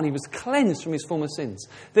forgotten, he was cleansed from his former sins.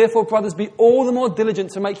 Therefore, brothers, be all the more diligent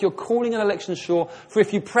to make your calling and election sure, for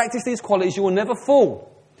if you practice these qualities, you will never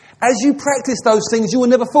fall. As you practice those things, you will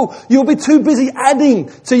never fall. You'll be too busy adding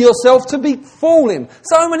to yourself to be falling.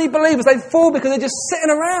 So many believers, they fall because they're just sitting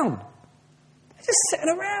around. Just sitting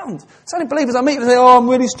around. So many believers I meet and say, I'm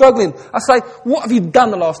really struggling. I say, what have you done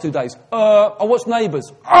the last 2 days? I watched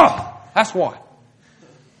Neighbours. That's why.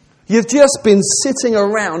 You've just been sitting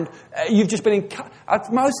around. You've just been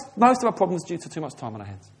most of our problems due to too much time on our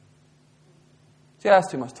hands. Yeah, that's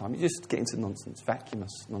too much time. You just get into nonsense,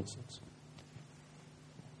 vacuumous nonsense.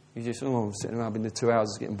 You just, I'm sitting around, I've been there 2 hours,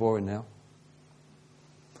 it's getting boring now.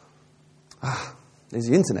 There's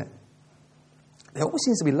the internet. There always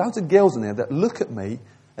seems to be loads of girls in there that look at me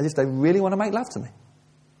as if they really want to make love to me.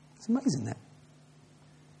 It's amazing that.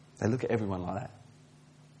 They look at everyone like that.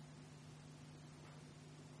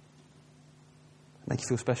 Make you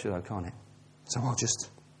feel special though, can't it? So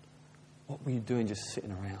what were you doing just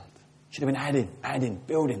sitting around? Should have been adding,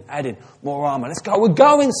 building, adding, more armour. Let's go, we're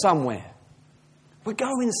going somewhere. We're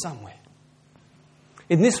going somewhere.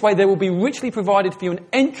 In this way, there will be richly provided for you an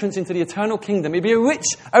entrance into the eternal kingdom. It'll be a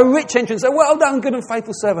rich entrance. So, well done, good and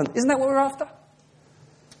faithful servant. Isn't that what we're after?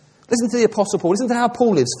 Listen to the Apostle Paul. Listen to how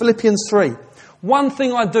Paul lives. Philippians 3. One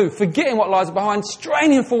thing I do, forgetting what lies behind,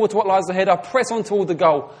 straining forward to what lies ahead, I press on toward the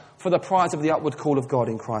goal for the prize of the upward call of God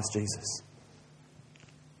in Christ Jesus.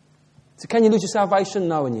 So can you lose your salvation?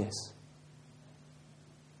 No and yes.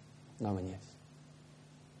 No and yes.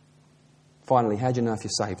 Finally, how do you know if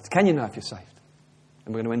you're saved? Can you know if you're saved?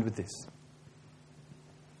 And we're going to end with this.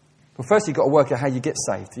 Well, first you've got to work out how you get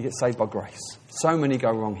saved. You get saved by grace. So many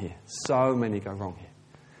go wrong here. So many go wrong here.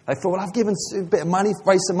 They thought, well, I've given a bit of money,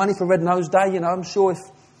 raised some money for Red Nose Day. You know, I'm sure if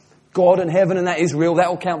God and heaven and that is real, that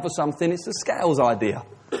will count for something. It's the scales idea.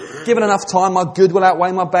 Given enough time, my good will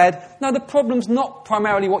outweigh my bad. No, the problem's not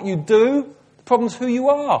primarily what you do. The problem's who you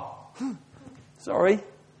are. Sorry. The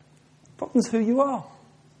problem's who you are.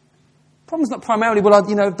 The problem's not primarily, well,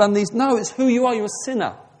 I've done these. No, it's who you are. You're a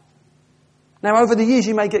sinner. Now, over the years,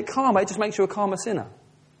 you may get calmer. It just makes you a calmer sinner.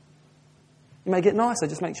 You may get nicer. It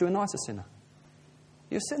just makes you a nicer sinner.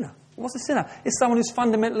 You're a sinner. What's a sinner? It's someone who's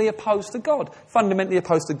fundamentally opposed to God. Fundamentally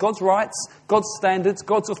opposed to God's rights, God's standards,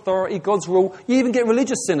 God's authority, God's rule. You even get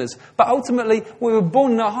religious sinners. But ultimately, we were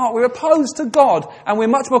born in our heart. We're opposed to God. And we're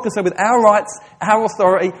much more concerned with our rights, our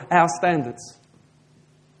authority, our standards.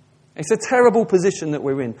 It's a terrible position that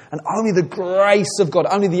we're in. And only the grace of God,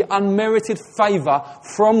 only the unmerited favour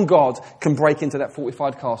from God can break into that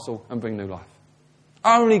fortified castle and bring new life.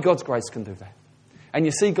 Only God's grace can do that. And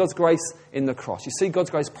you see God's grace in the cross. You see God's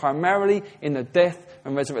grace primarily in the death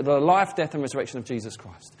and the life, death and resurrection of Jesus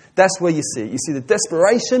Christ. That's where you see it. You see the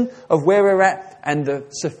desperation of where we're at and the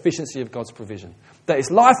sufficiency of God's provision. That is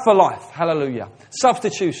life for life. Hallelujah.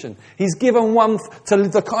 Substitution. He's given one to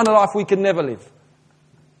live the kind of life we could never live.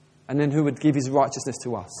 And then who would give his righteousness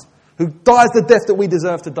to us? Who dies the death that we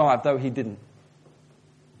deserve to die, though he didn't.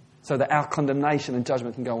 So that our condemnation and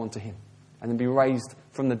judgment can go on to him. And then be raised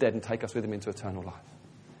from the dead and take us with him into eternal life.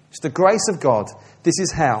 It's the grace of God. This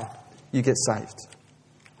is how you get saved.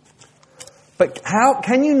 But how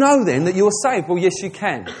can you know then that you're saved? Well, yes, you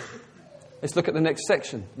can. Let's look at the next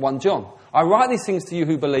section, 1 John. I write these things to you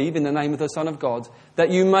who believe in the name of the Son of God, that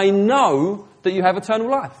you may know that you have eternal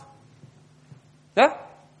life. Yeah?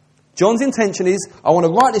 John's intention is, I want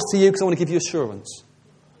to write this to you because I want to give you assurance.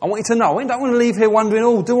 I want you to know. I don't want to leave here wondering,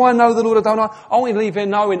 oh, do I know the Lord or don't I? I want you to leave here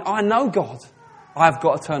knowing, I know God. I've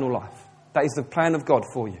got eternal life. That is the plan of God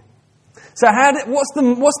for you. So what's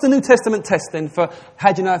the New Testament test then for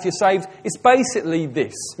how do you know if you're saved? It's basically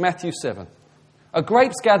this, Matthew 7. Are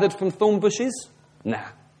grapes gathered from thorn bushes? Nah.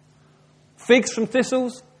 Figs from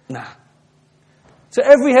thistles? Nah. So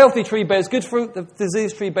every healthy tree bears good fruit, the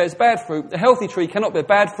diseased tree bears bad fruit. The healthy tree cannot bear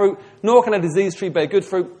bad fruit, nor can a diseased tree bear good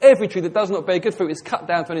fruit. Every tree that does not bear good fruit is cut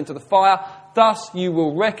down, thrown into the fire. Thus you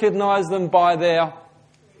will recognise them by their...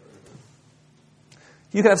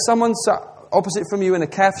 You can have someone opposite from you in a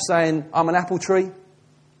cafe saying, I'm an apple tree.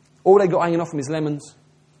 All they got hanging off them is lemons.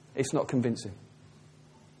 It's not convincing.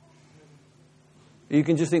 You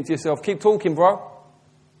can just think to yourself, keep talking, bro.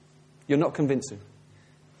 You're not convincing.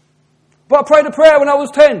 But I prayed a prayer when I was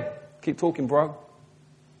 10. Keep talking, bro.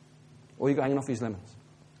 All you got hanging off is lemons.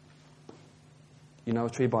 You know a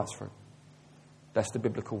tree by its fruit. That's the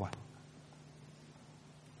biblical way.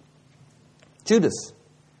 Judas.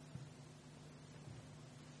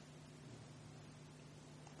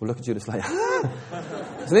 We'll look at Judas later.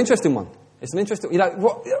 It's an interesting one. It's an interesting...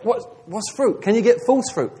 what's fruit? Can you get false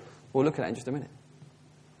fruit? We'll look at that in just a minute.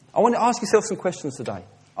 I want to ask yourself some questions today.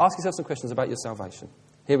 Ask yourself some questions about your salvation.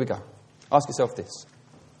 Here we go. Ask yourself this.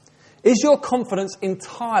 Is your confidence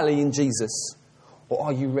entirely in Jesus, or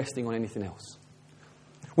are you resting on anything else?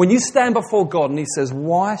 When you stand before God and he says,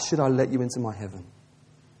 why should I let you into my heaven?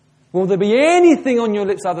 Will there be anything on your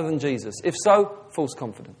lips other than Jesus? If so, false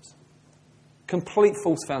confidence. Complete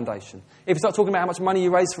false foundation. If you start talking about how much money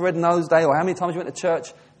you raised for Red Nose Day or how many times you went to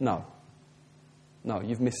church, no. No,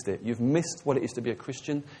 you've missed it. You've missed what it is to be a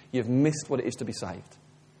Christian. You've missed what it is to be saved.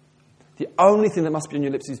 The only thing that must be on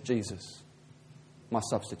your lips is Jesus, my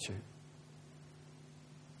substitute.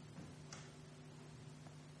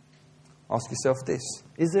 Ask yourself this.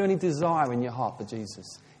 Is there any desire in your heart for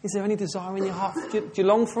Jesus? Is there any desire in your heart? Do you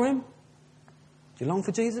long for him? Do you long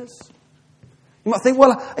for Jesus? You might think,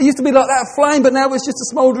 well, it used to be like that flame, but now it's just a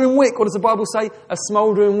smouldering wick. What does the Bible say? A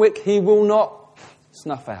smouldering wick he will not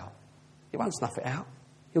snuff out. He won't snuff it out.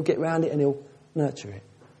 He'll get round it and he'll nurture it.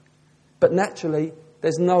 But naturally,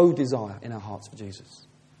 there's no desire in our hearts for Jesus.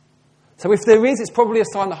 So if there is, it's probably a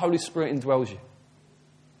sign the Holy Spirit indwells you.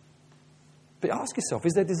 But ask yourself,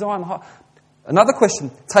 is there desire in the heart? Another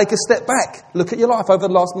question, take a step back. Look at your life over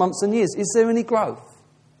the last months and years. Is there any growth?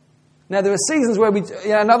 Now, there are seasons where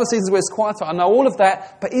and other seasons where it's quieter. I know all of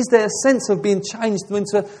that. But is there a sense of being changed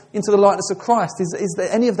into the likeness of Christ? Is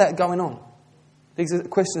there any of that going on? These are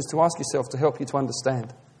questions to ask yourself to help you to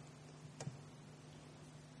understand.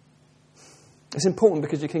 It's important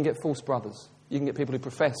because you can get false brothers. You can get people who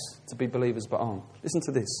profess to be believers but aren't. Listen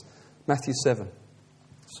to this. Matthew 7.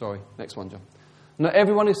 Sorry, next one, John. Not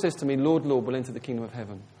everyone who says to me, Lord, Lord, will enter the kingdom of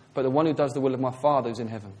heaven, but the one who does the will of my Father who's in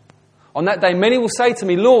heaven. On that day, many will say to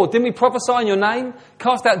me, Lord, didn't we prophesy in your name,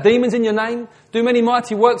 cast out demons in your name, do many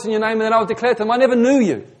mighty works in your name? And then I will declare to them, I never knew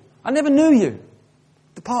you. I never knew you.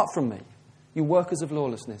 Depart from me, you workers of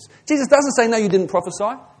lawlessness. Jesus doesn't say, no, you didn't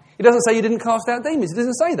prophesy. He doesn't say you didn't cast out demons. He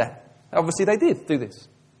doesn't say that. Obviously, they did do this.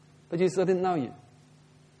 But Jesus said, I didn't know you.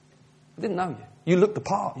 I didn't know you. You looked the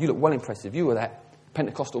part. You looked well impressive. You were that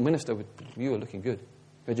Pentecostal minister. You were looking good.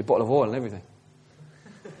 You had your bottle of oil and everything.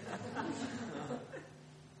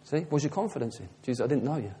 See? What's your confidence in? Jesus, I didn't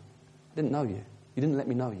know you. I didn't know you. You didn't let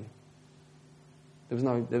me know you. There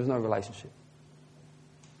was no relationship.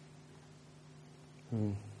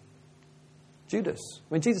 Judas.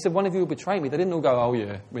 When Jesus said, one of you will betray me, they didn't all go, oh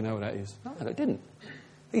yeah, we know what that is. No, they didn't.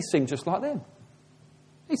 He seemed just like them.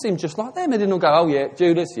 He seemed just like them. They didn't all go, oh yeah,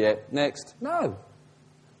 Judas, yeah, next. No.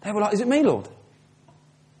 They were like, is it me, Lord?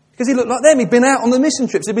 Because he looked like them. He'd been out on the mission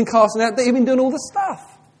trips. He'd been casting out. He'd been doing all the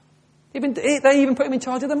stuff. They even put him in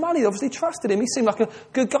charge of the money. They obviously trusted him. He seemed like a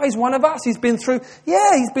good guy. He's one of us. He's been through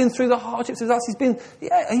the hardships with us.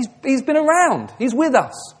 He's been around. He's with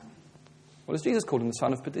us. Well, as Jesus called him, the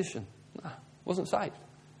son of perdition. No, wasn't saved.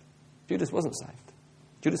 Judas wasn't saved.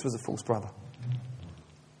 Judas was a false brother.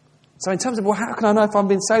 So in terms of, well, how can I know if I'm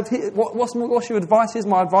being saved? What's your advice? Here's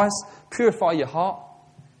my advice. Purify your heart.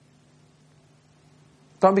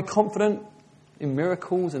 Don't be confident in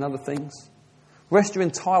miracles and other things. Rest your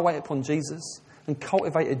entire weight upon Jesus and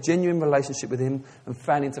cultivate a genuine relationship with him and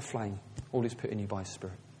fan into flame all he's put in you by his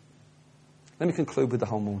Spirit. Let me conclude with the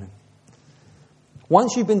whole morning.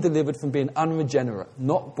 Once you've been delivered from being unregenerate,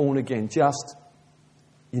 not born again, just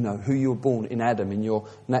who you were born in Adam, in your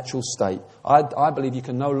natural state, I believe you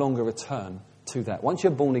can no longer return to that. Once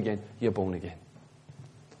you're born again, you're born again.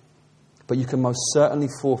 But you can most certainly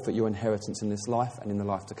forfeit your inheritance in this life and in the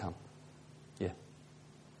life to come. Yeah.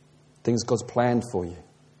 Things God's planned for you.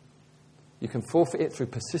 You can forfeit it through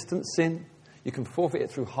persistent sin. You can forfeit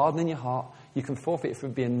it through hardening your heart. You can forfeit it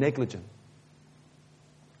through being negligent.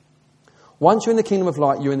 Once you're in the kingdom of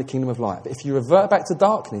light, you're in the kingdom of light. But if you revert back to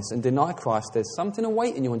darkness and deny Christ, there's something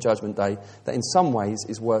awaiting you on Judgment Day that in some ways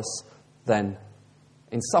is worse than,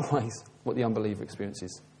 in some ways, what the unbeliever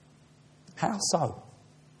experiences. How so?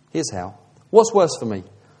 Here's how. What's worse for me?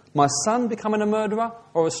 My son becoming a murderer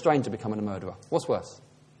or a stranger becoming a murderer? What's worse?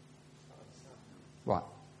 Right.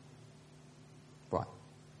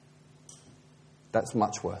 That's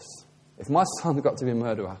much worse. If my son got to be a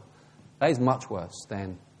murderer, that is much worse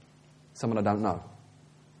than someone I don't know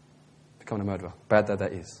becoming a murderer. Bad though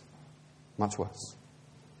that is. Much worse.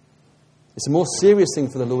 It's a more serious thing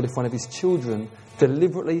for the Lord if one of his children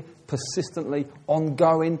deliberately, persistently,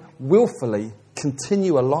 ongoing, willfully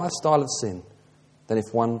continue a lifestyle of sin than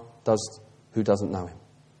if one does who doesn't know him.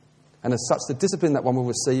 And as such, the discipline that one will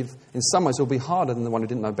receive in some ways will be harder than the one who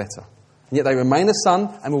didn't know better. And yet they remain a son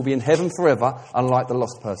and will be in heaven forever, unlike the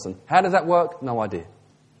lost person. How does that work? No idea.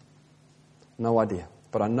 No idea.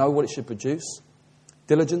 But I know what it should produce.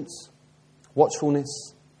 Diligence,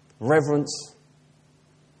 watchfulness, reverence,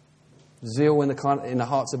 zeal in the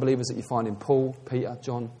hearts of believers that you find in Paul, Peter,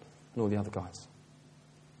 John, and all the other guys.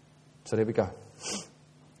 So there we go.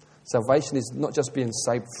 Salvation is not just being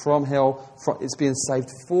saved from hell, it's being saved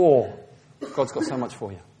for. God's got so much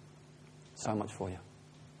for you. So much for you.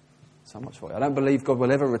 So much for you. I don't believe God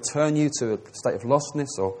will ever return you to a state of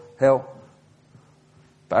lostness or hell.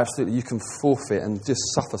 But absolutely, you can forfeit and just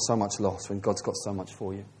suffer so much loss when God's got so much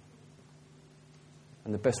for you.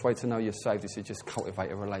 And the best way to know you're saved is to just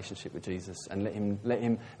cultivate a relationship with Jesus and let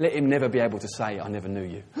him never be able to say, I never knew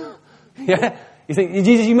you. Yeah? You think,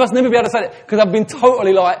 Jesus, you must never be able to say that. Because I've been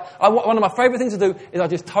totally one of my favourite things to do is I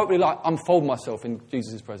just totally unfold myself in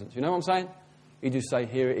Jesus' presence. You know what I'm saying? You just say,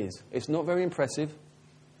 here it is. It's not very impressive.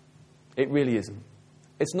 It really isn't.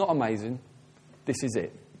 It's not amazing. This is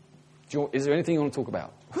it. Is there anything you want to talk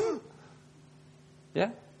about? Yeah?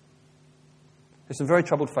 There's some very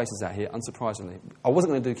troubled faces out here, unsurprisingly. I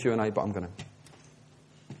wasn't going to do Q&A, but I'm going to.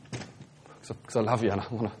 Because because I love you and I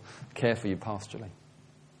want to care for you pastorally.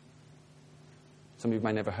 Some of you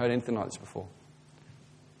may never heard anything like this before.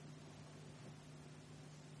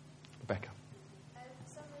 Rebecca.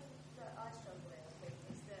 Something that I struggle with, I think,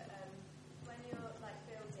 is that when you're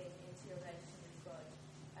building into your relationship with God,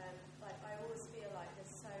 I always feel like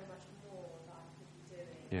there's so much more that I could be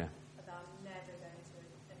doing that I'm never going to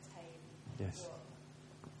attain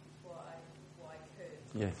what I could.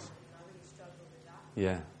 Yes. And I really struggle with that.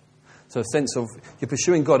 Yeah. So a sense of you're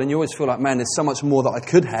pursuing God and you always feel like, man, there's so much more that I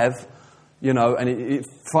could have, and it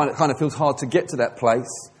kind of feels hard to get to that place.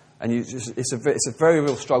 And it's a very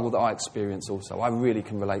real struggle that I experience also. I really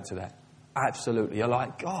can relate to that. Absolutely. You're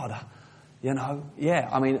like, God, yeah.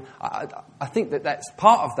 I mean, I think that's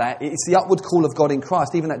part of that. It's the upward call of God in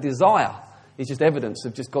Christ. Even that desire is just evidence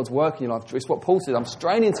of just God's work in your life. It's what Paul says. I'm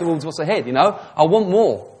straining towards what's ahead, I want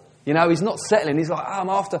more. He's not settling. He's like, I'm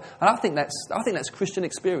after. And I think that's Christian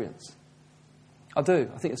experience. I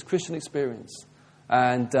do. I think it's Christian experience.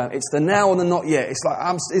 And it's the now and the not yet. It's like,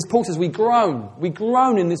 as Paul says, we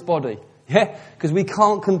groan in this body. Yeah? Because we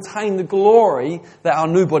can't contain the glory that our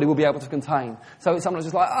new body will be able to contain. So it's sometimes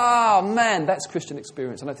just like, man, that's Christian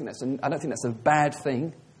experience. I don't think that's a bad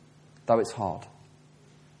thing, though it's hard.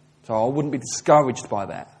 So I wouldn't be discouraged by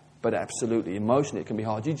that. But absolutely, emotionally, it can be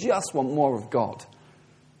hard. You just want more of God.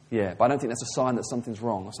 Yeah, but I don't think that's a sign that something's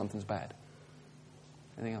wrong or something's bad.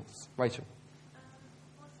 Anything else? Rachel?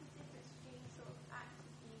 What's the difference between sort of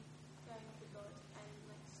actively going to God and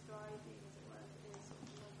striving, as it were, in a sort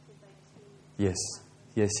of negative way? Yes.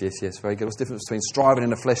 Very good. What's the difference between striving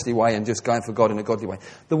in a fleshly way and just going for God in a godly way?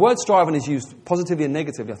 The word striving is used positively and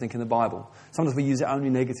negatively, I think, in the Bible. Sometimes we use it only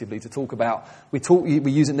negatively to talk about. We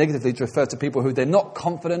use it negatively to refer to people who they're not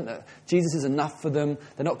confident that Jesus is enough for them.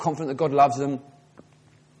 They're not confident that God loves them.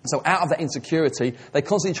 So out of that insecurity, they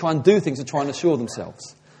constantly try and do things to try and assure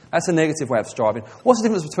themselves. That's a negative way of striving. What's the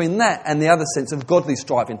difference between that and the other sense of godly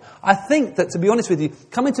striving? I think that, to be honest with you,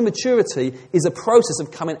 coming to maturity is a process of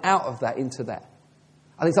coming out of that into that.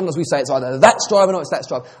 I think sometimes we say it's either that striving or it's that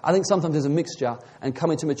striving. I think sometimes there's a mixture, and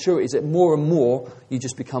coming to maturity is that more and more you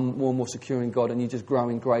just become more and more secure in God and you just grow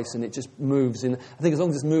in grace and it just moves in. I think as long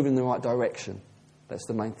as it's moving in the right direction, that's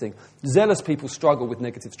the main thing. Zealous people struggle with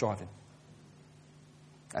negative striving.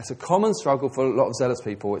 That's a common struggle for a lot of zealous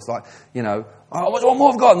people. It's like, I want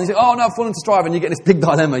more of God. And they say, no, I've fallen to strive. And you get this big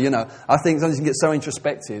dilemma, I think sometimes you can get so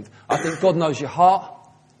introspective. I think God knows your heart.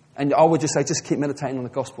 And I would just say, just keep meditating on the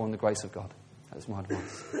gospel and the grace of God. That's my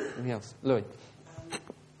advice. Anything else? Louis?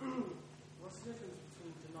 What's the difference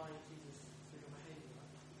between denying Jesus through your behaviour,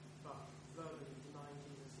 but verbally denying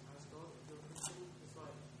Jesus as God? If you're a Christian, it's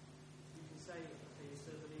like, you can say, okay, you're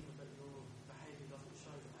still a believer, but your behaviour doesn't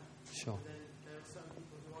show that. Sure. And then there are certain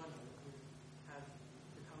people who I know who have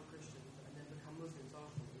become Christians and then become Muslims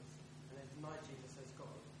afterwards, and they've denied Jesus as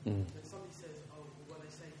God. And then somebody says, well, they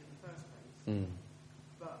saved in the first place.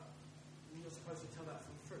 But you're supposed to tell that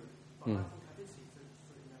from fruit. But I think I did see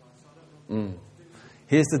fruit in their life, so I don't know what to do.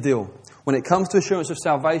 Here's the deal. When it comes to assurance of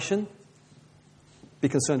salvation, be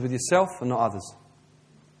concerned with yourself and not others.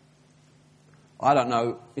 I don't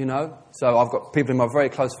know, So I've got people in my very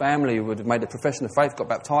close family who would have made a profession of faith, got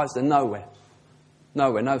baptised. They're nowhere.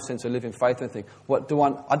 No sense of living faith or anything. What do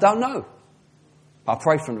I don't know. I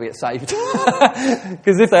pray for them to get saved.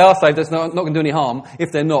 Because if they are saved, that's not going to do any harm.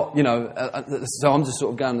 If they're not, so I'm just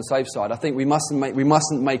sort of going on the safe side. I think we mustn't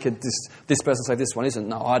make this person say this one isn't.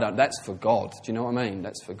 No, I don't. That's for God. Do you know what I mean?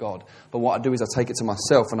 That's for God. But what I do is I take it to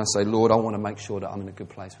myself and I say, Lord, I want to make sure that I'm in a good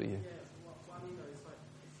place with you. Yeah, what I mean though is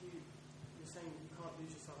if you're saying you can't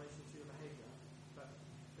lose your salvation through your behaviour, but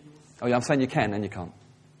you also... Oh yeah, I'm saying you can and you can't.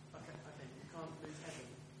 Okay, you can't lose heaven,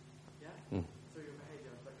 yeah? Through your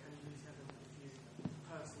behaviour, but can you lose heaven if you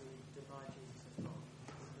personally deny Jesus as God?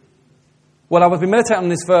 Well, I've been meditating on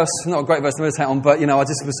this verse, not a great verse to meditate on, but, I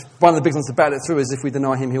just was, one of the big ones to battle it through is if we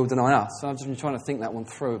deny him, he will deny us. So I've just been trying to think that one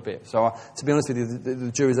through a bit. So to be honest with you,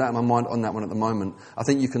 the jury's out of my mind on that one at the moment. I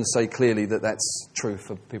think you can say clearly that that's true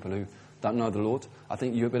for people who don't know the Lord. I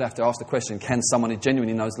think you would have to ask the question, can someone who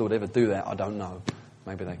genuinely knows the Lord ever do that? I don't know.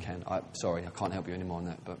 Maybe they can. Sorry, I can't help you anymore on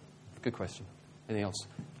that, but good question. Anything else?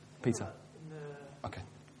 Peter? Okay.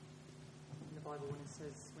 In the Bible, when it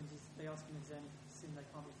says, when they ask him, is there any sin they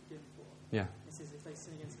can't be forgiven for? Yeah. It says if they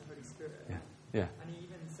sin against the Holy Spirit. Yeah. And he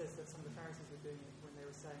even says that some of the Pharisees were doing it when they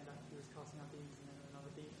were saying that he was casting out demons and then another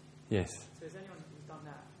demon. Yes. So is anyone who's done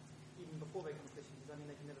that, even before they become Christians, does that mean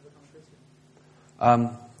they can never become a Christian?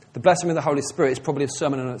 The blasphemy of the Holy Spirit is probably a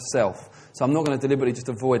sermon in itself. So I'm not going to deliberately just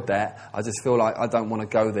avoid that. I just feel like I don't want to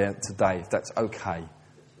go there today, if that's okay.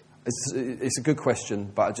 It's a good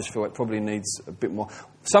question, but I just feel it probably needs a bit more.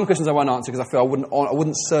 Some questions I won't answer because I feel I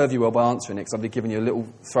wouldn't serve you well by answering it, because I'd be giving you a little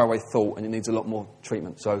throwaway thought and it needs a lot more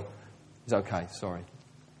treatment. So it's okay. Sorry.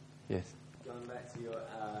 Yes. Going back to your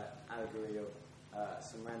allegory of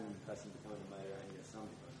some random person becoming a murderer and your son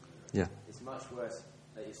becomes a murderer. Yeah. It's much worse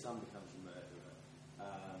that your son becomes a murderer.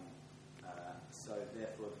 So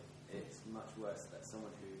therefore, it's much worse that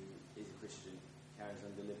someone who is a Christian carries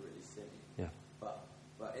on deliberately sinning. Yeah.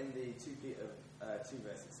 But in the 2 Peter 2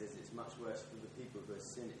 verse, it says it's much worse for the people who are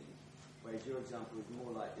sinning, whereas your example is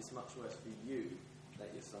more like it's much worse for you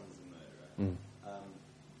that your son's a murderer.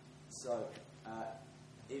 So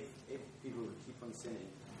if people would keep on sinning,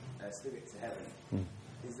 still get to heaven,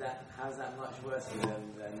 how's that much worse for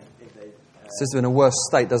them than if they... It says they're in a worse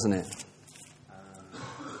state, doesn't it?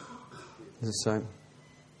 Is it so?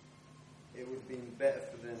 It would have been better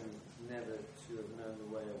for them never to have known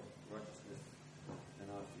the way of righteousness than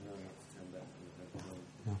after knowing how to turn back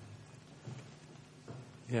from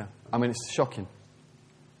the Yeah. I mean, it's shocking.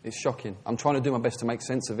 It's shocking. I'm trying to do my best to make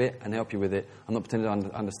sense of it and help you with it. I'm not pretending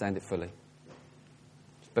to understand it fully.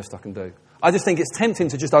 It's the best I can do. I just think it's tempting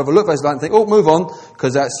to just overlook those lines and think, oh, move on,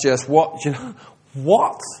 because that's just what,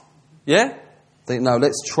 what? Yeah? Think, no,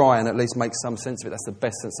 let's try and at least make some sense of it. That's the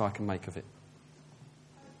best sense I can make of it.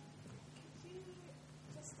 Could you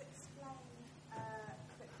just explain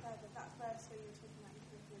a bit further that verse where you were talking about in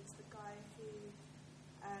Corinthians, the guy who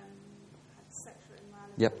had sexual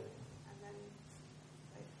immorality? Yep. And then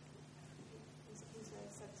who's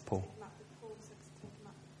said to Paul. take him up with Paul, said to take him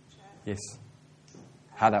up with the chair. Yes.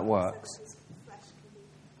 How that works. So that his flesh can be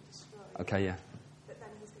destroyed. Okay, yeah. But then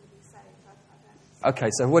he's going to be saved. I don't Okay,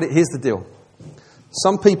 so here's the deal.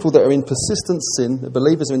 Some people that are in persistent sin, the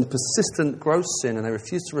believers are in persistent gross sin, and they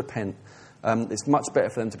refuse to repent, it's much better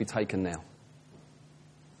for them to be taken now.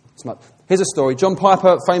 Here's a story. John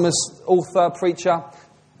Piper, famous author, preacher,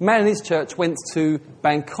 man in his church, went to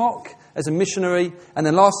Bangkok as a missionary, and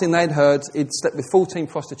the last thing they'd heard, he'd slept with 14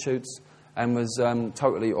 prostitutes and was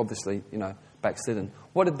totally, obviously, backslidden.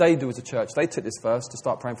 What did they do as a church? They took this verse to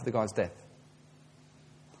start praying for the guy's death.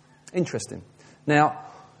 Interesting. Now,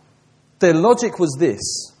 their logic was this.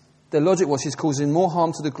 Their logic was he's causing more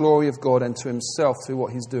harm to the glory of God and to himself through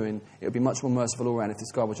what he's doing. It would be much more merciful all around if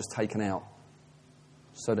this guy was just taken out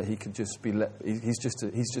so that he could just be he's just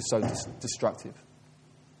so destructive.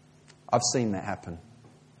 I've seen that happen.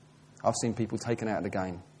 I've seen people taken out of the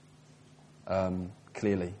game,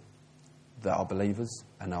 clearly, that are believers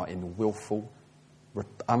and are in willful,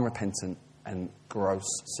 unrepentant and gross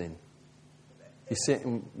sin. You see it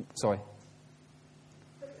sorry.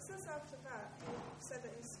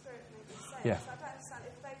 Yeah. So I don't understand,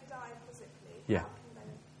 if they die physically, yeah.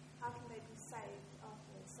 how can they be saved after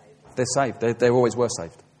they're saved? They're saved. They always were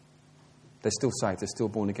saved. They're still saved. They're still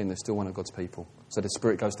born again. They're still one of God's people. So the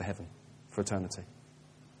Spirit goes to heaven for eternity.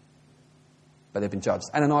 But they've been judged.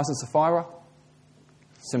 Ananias and Sapphira,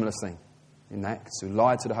 similar thing in that. Who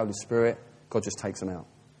lied to the Holy Spirit, God just takes them out.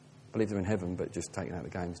 Believe they're in heaven, but just taken out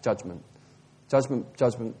of the game. It's judgment. Judgment.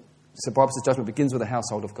 So the Bible says judgment begins with the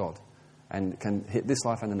household of God and can hit this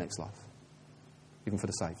life and the next life. Even for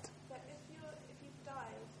the saved. But if you've died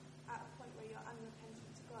at a point where you're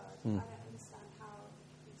unrepentant to God, I don't understand how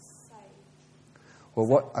you're saved.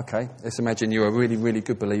 Well, okay, let's imagine you're a really, really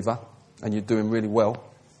good believer and you're doing really well,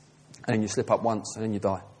 and then you slip up once and then you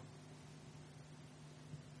die.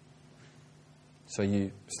 So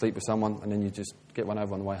you sleep with someone and then you just get run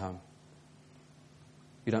over on the way home.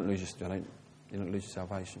 You don't lose your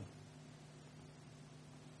salvation.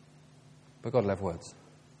 But God will have words.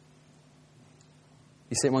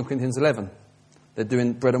 You see it in 1 Corinthians 11. They're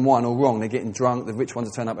doing bread and wine all wrong. They're getting drunk. The rich ones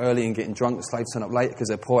are turning up early and getting drunk. The slaves turn up late because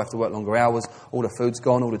they're poor, have to work longer hours. All the food's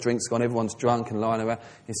gone, all the drink's gone. Everyone's drunk and lying around.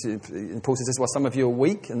 And Paul says, well, some of you are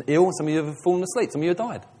weak and ill. Some of you have fallen asleep. Some of you have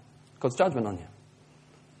died. God's judgment on you.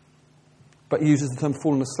 But he uses the term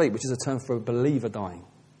fallen asleep, which is a term for a believer dying,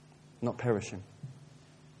 not perishing.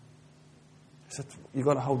 So you've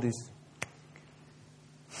got to hold these.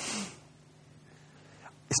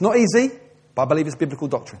 It's not easy. But I believe it's biblical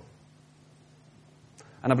doctrine.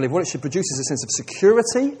 And I believe what it should produce is a sense of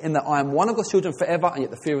security in that I am one of God's children forever and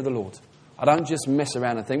yet the fear of the Lord. I don't just mess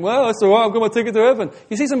around and think, well, it's all right, I've got my ticket to heaven.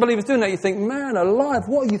 You see some believers doing that, you think, man alive,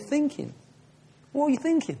 what are you thinking? What are you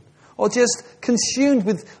thinking? Or just consumed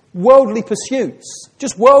with worldly pursuits.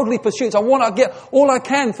 Just worldly pursuits. I want to get all I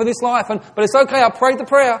can for this life, but it's okay, I prayed the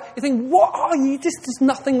prayer. You think, what are you? This is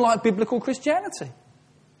nothing like biblical Christianity.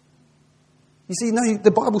 You see, no,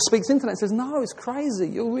 the Bible speaks into that and says, no, it's crazy.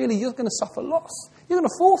 You're going to suffer loss. You're going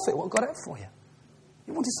to forfeit what God had for you.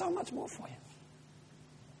 He wanted so much more for you.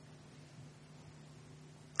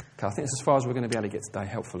 Okay, I think that's as far as we're going to be able to get today,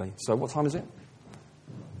 helpfully. So what time is it?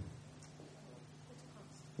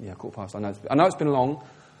 Yeah, 15:15. I know it's been long.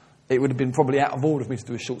 It would have been probably out of order for me to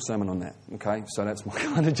do a short sermon on that. Okay, so that's my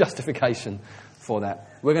kind of justification for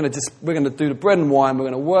that. We're going to do the bread and wine. We're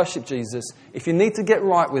going to worship Jesus. If you need to get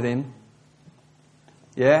right with him,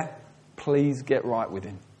 yeah, please get right with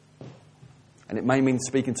him. And it may mean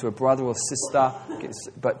speaking to a brother or sister,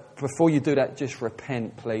 but before you do that, just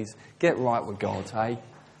repent, please. Get right with God, hey?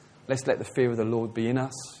 Let's let the fear of the Lord be in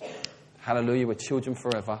us. Hallelujah, we're children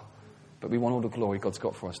forever, but we want all the glory God's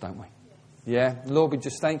got for us, don't we? Yeah? Lord, we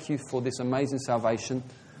just thank you for this amazing salvation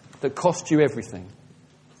that cost you everything.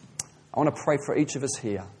 I want to pray for each of us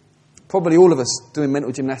here. Probably all of us doing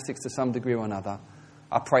mental gymnastics to some degree or another.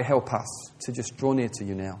 I pray help us to just draw near to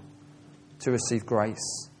you now, to receive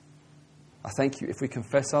grace. I thank you, if we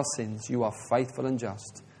confess our sins, you are faithful and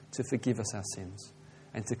just to forgive us our sins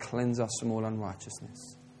and to cleanse us from all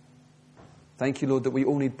unrighteousness. Thank you, Lord, that we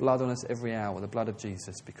all need blood on us every hour, the blood of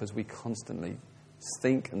Jesus, because we constantly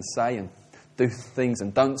think and say and do things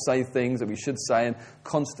and don't say things that we should say, and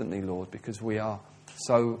constantly, Lord, because we are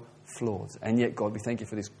so flawed. And yet, God, we thank you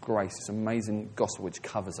for this grace, this amazing gospel which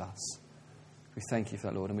covers us. We thank you for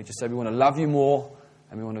that, Lord, and we just say we want to love you more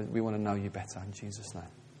and we want to know you better in Jesus' name.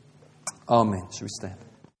 Amen. Shall we stand?